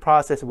MRP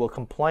process will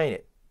complain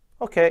it.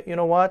 Okay, you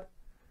know what?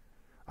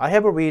 I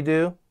have a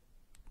redo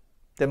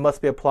that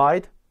must be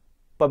applied,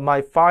 but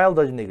my file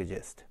doesn't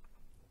exist.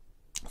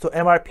 So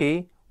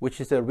MRP, which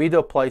is a redo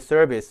apply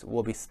service,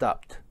 will be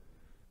stopped.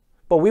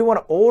 But we want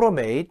to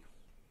automate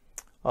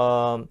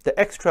the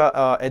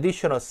extra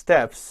additional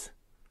steps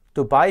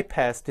to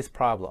bypass this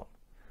problem.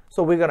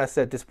 So we're going to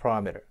set this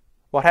parameter.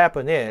 What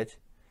happens is,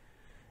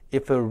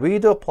 if a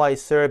redo apply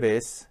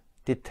service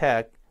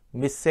detect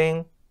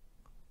missing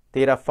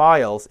data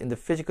files in the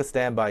physical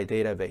standby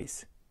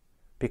database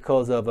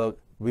because of a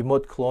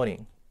remote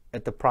cloning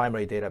at the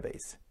primary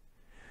database,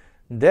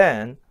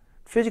 then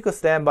physical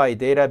standby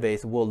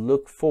database will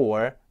look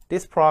for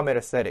this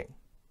parameter setting.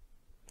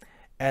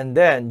 And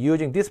then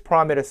using this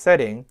parameter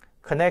setting,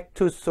 connect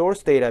to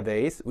source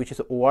database, which is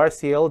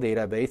ORCL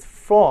database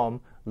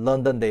from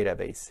London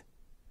database,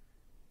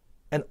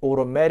 and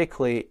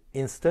automatically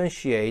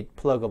instantiate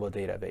pluggable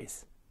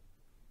database.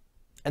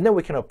 And then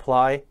we can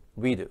apply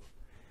redo.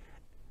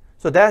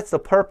 So that's the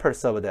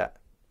purpose of that.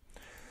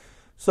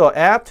 So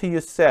after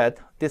you set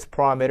this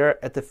parameter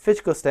at the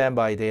physical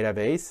standby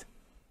database,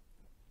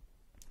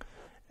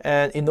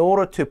 and in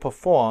order to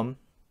perform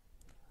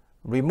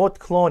remote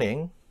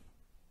cloning,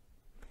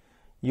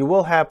 you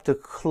will have to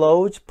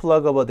close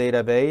pluggable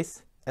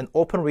database and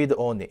open read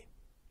only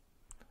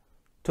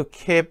to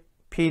keep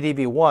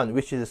PDB1,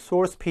 which is a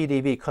source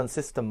PDB,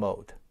 consistent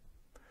mode.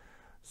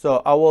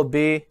 So I will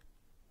be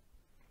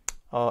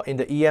in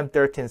the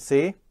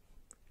EM13C,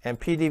 and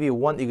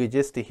PDB1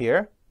 exists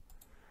here,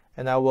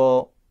 and I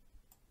will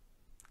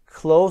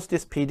close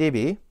this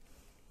PDB,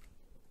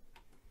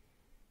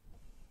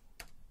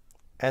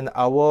 and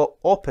I will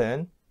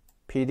open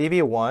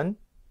PDB1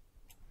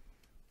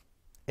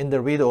 in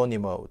the read-only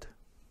mode.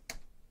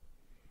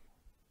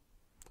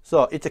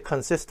 So it's a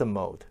consistent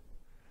mode.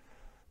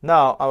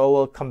 Now I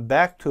will come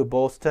back to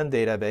Boston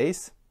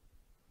database,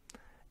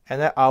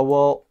 and then I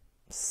will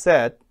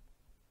set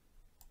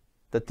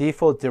the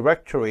default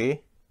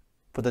directory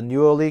for the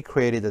newly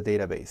created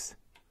database.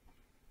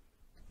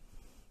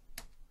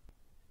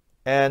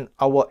 And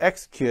I will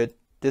execute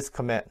this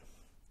command.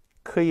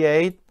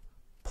 Create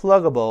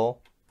pluggable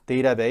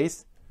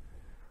database.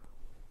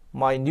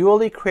 My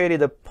newly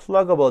created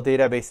pluggable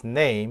database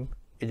name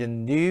is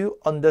new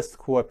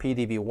underscore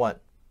PDB1.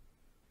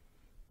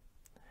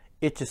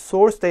 Its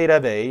source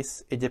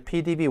database is a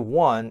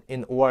PDB1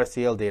 in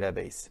ORCL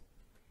database.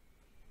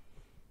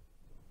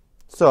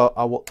 So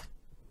I will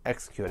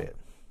execute it.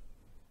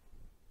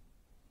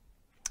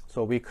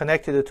 So we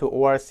connected it to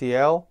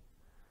ORCL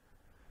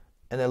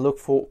and then look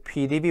for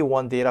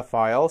PDB1 data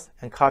files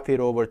and copy it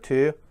over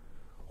to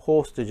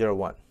host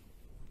 01.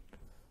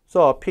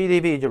 So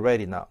PDB is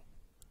ready now.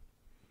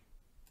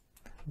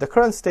 The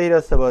current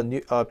status of a new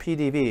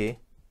PDB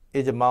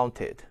is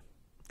mounted.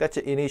 That's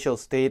the initial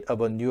state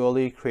of a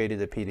newly created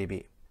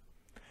PDB.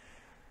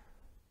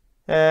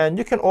 And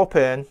you can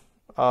open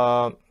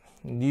a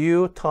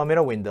new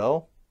terminal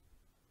window,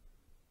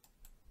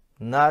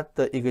 not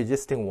the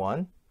existing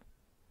one.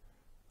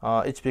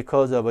 It's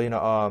because of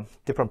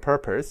different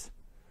purpose.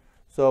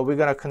 So we're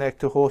gonna connect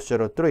to host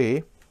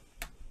 03,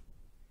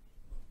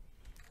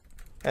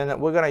 and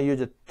we're gonna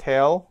use a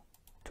tail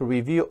to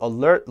review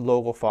alert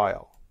logo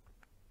file.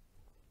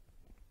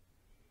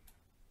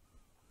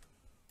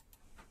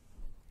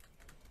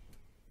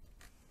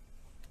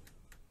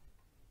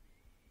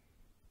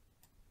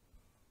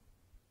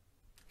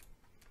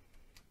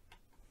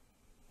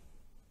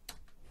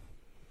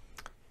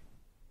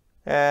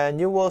 And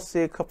you will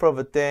see a couple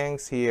of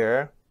things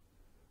here.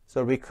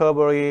 So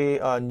recovery,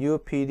 new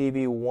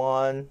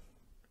PDB1,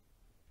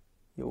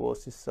 you will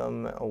see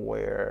some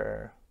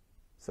aware,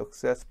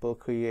 successful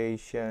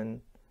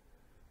creation,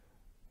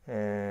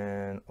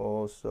 and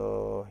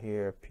also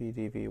here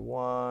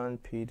PDB1,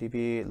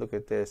 PDB, look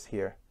at this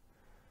here.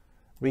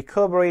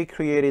 Recovery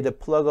created a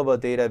pluggable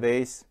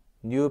database,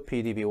 new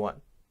PDB1.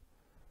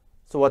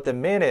 So what that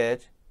means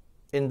is,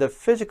 in the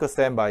physical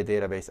standby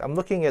database, I'm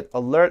looking at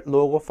alert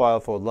logo file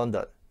for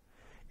London.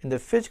 In the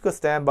physical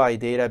standby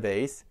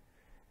database,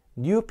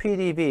 new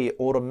PDB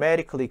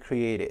automatically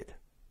created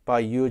by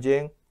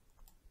using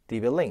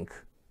dblink.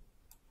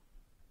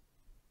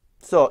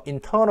 So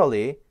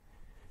internally,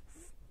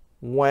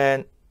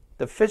 when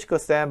the physical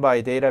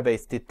standby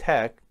database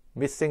detects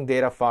missing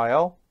data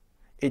file,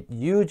 it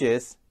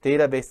uses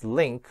database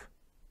link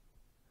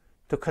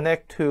to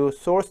connect to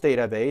source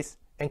database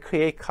and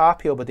create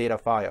copy of the data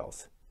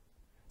files.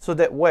 So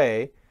that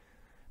way,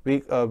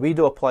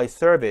 redo apply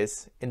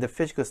service in the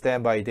physical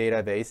standby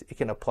database, it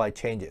can apply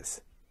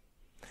changes.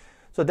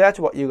 So that's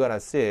what you're gonna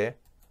see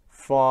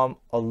from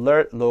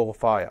alert log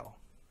file.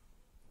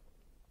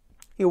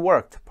 It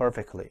worked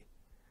perfectly.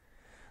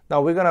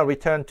 Now we're gonna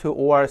return to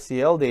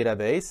ORCL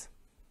database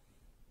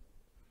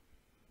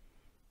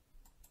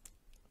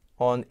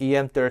on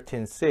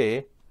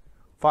EM13C.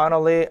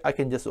 Finally, I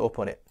can just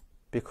open it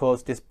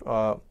because this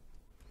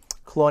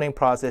cloning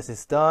process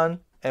is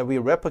done, and we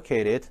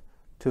replicate it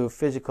to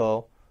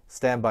physical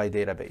standby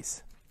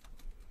database.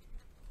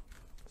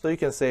 So you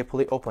can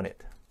safely open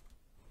it.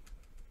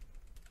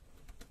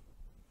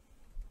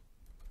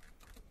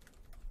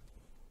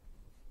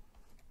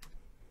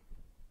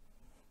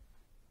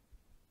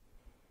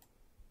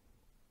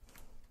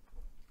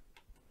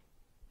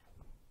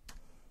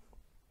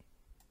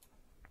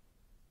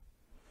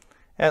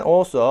 And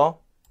also,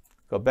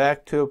 go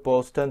back to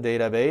Boston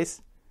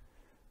database.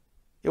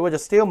 It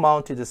was still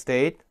mounted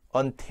state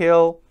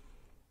until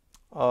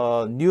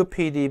new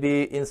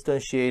PDB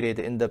instantiated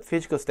in the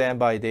physical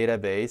standby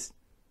database.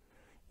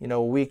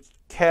 We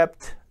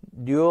kept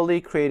newly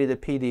created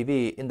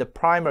PDB in the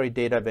primary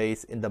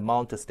database in the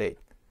mount state.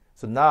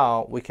 So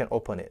now we can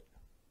open it.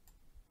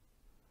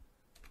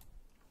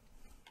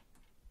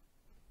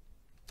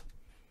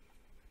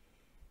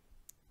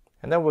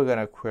 And then we're going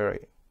to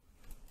query.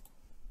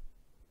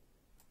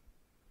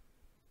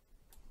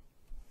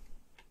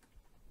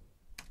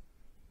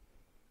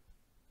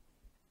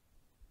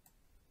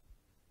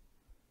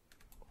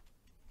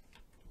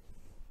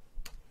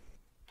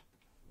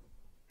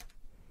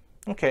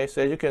 Okay,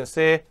 so as you can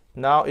see,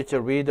 now it's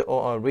a read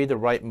or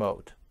read-write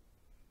mode.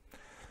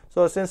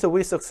 So since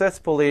we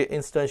successfully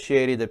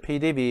instantiated the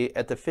PDB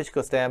at the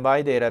physical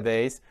standby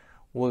database,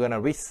 we're going to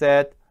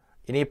reset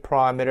any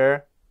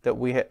parameter that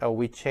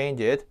we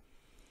change it,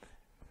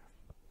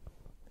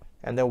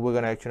 and then we're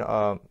going to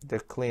actually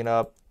clean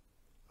up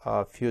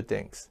a few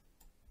things.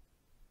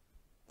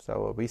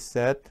 So we'll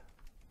reset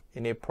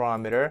any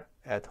parameter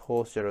at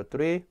host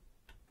 03.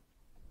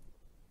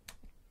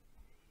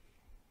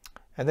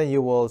 And then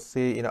you will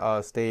see in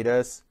our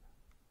status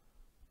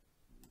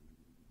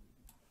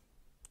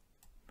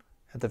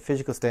at the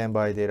physical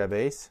standby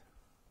database.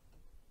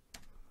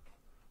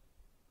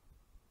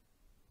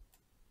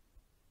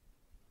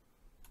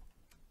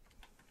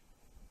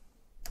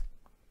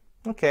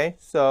 Okay,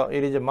 so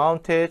it is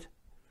mounted,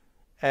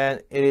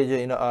 and it is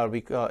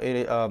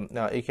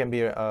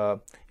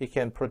it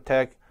can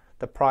protect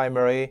the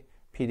primary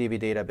PDB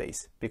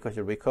database because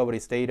the recovery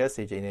status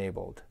is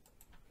enabled.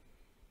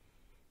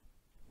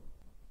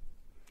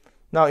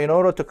 Now, in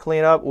order to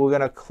clean up, we're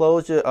going to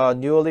close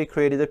newly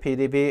created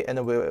PDB, and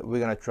then we're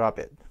going to drop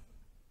it.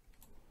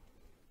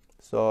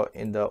 So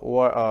in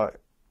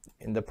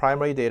the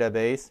primary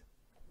database,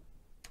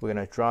 we're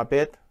going to drop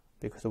it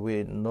because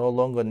we no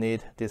longer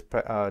need this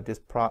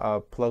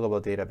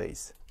pluggable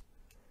database.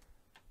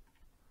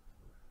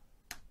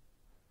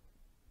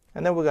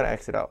 And then we're going to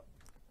exit out.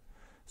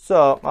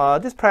 So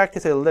this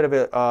practice is a little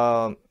bit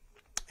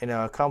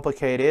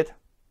complicated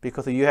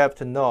because you have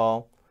to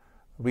know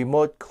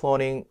remote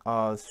cloning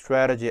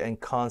strategy and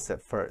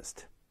concept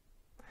first.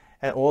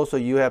 And also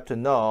you have to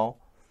know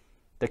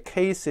the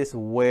cases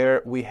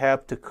where we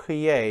have to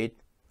create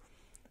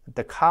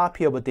the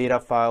copy of data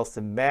files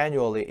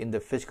manually in the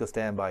physical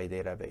standby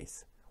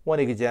database. One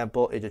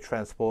example is a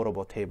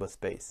transportable table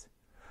space.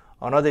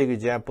 Another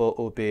example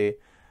would be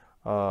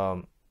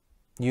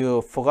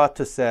you forgot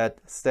to set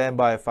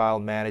standby file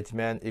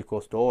management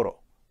equals to auto.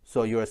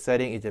 So your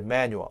setting is a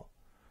manual.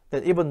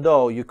 Then even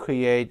though you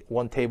create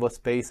one table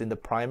space in the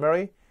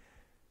primary,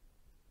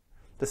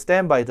 the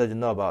standby doesn't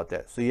know about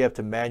that. So you have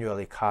to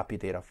manually copy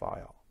data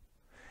file.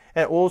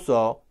 And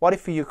also, what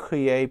if you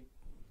create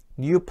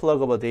new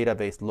pluggable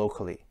database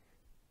locally?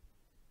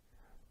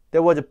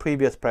 There was a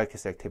previous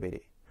practice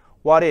activity.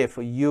 What if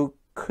you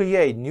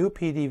create new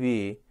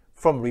PDB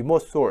from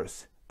remote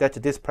source? That's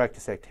this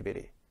practice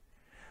activity.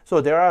 So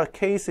there are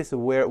cases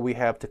where we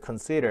have to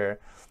consider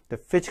the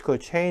physical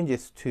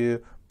changes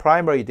to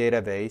primary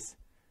database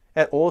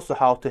and also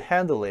how to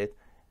handle it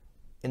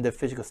in the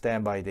physical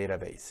standby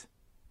database.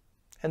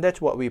 And that's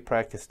what we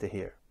practiced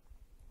here.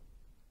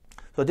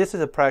 So this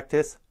is a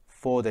practice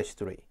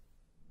 4-3.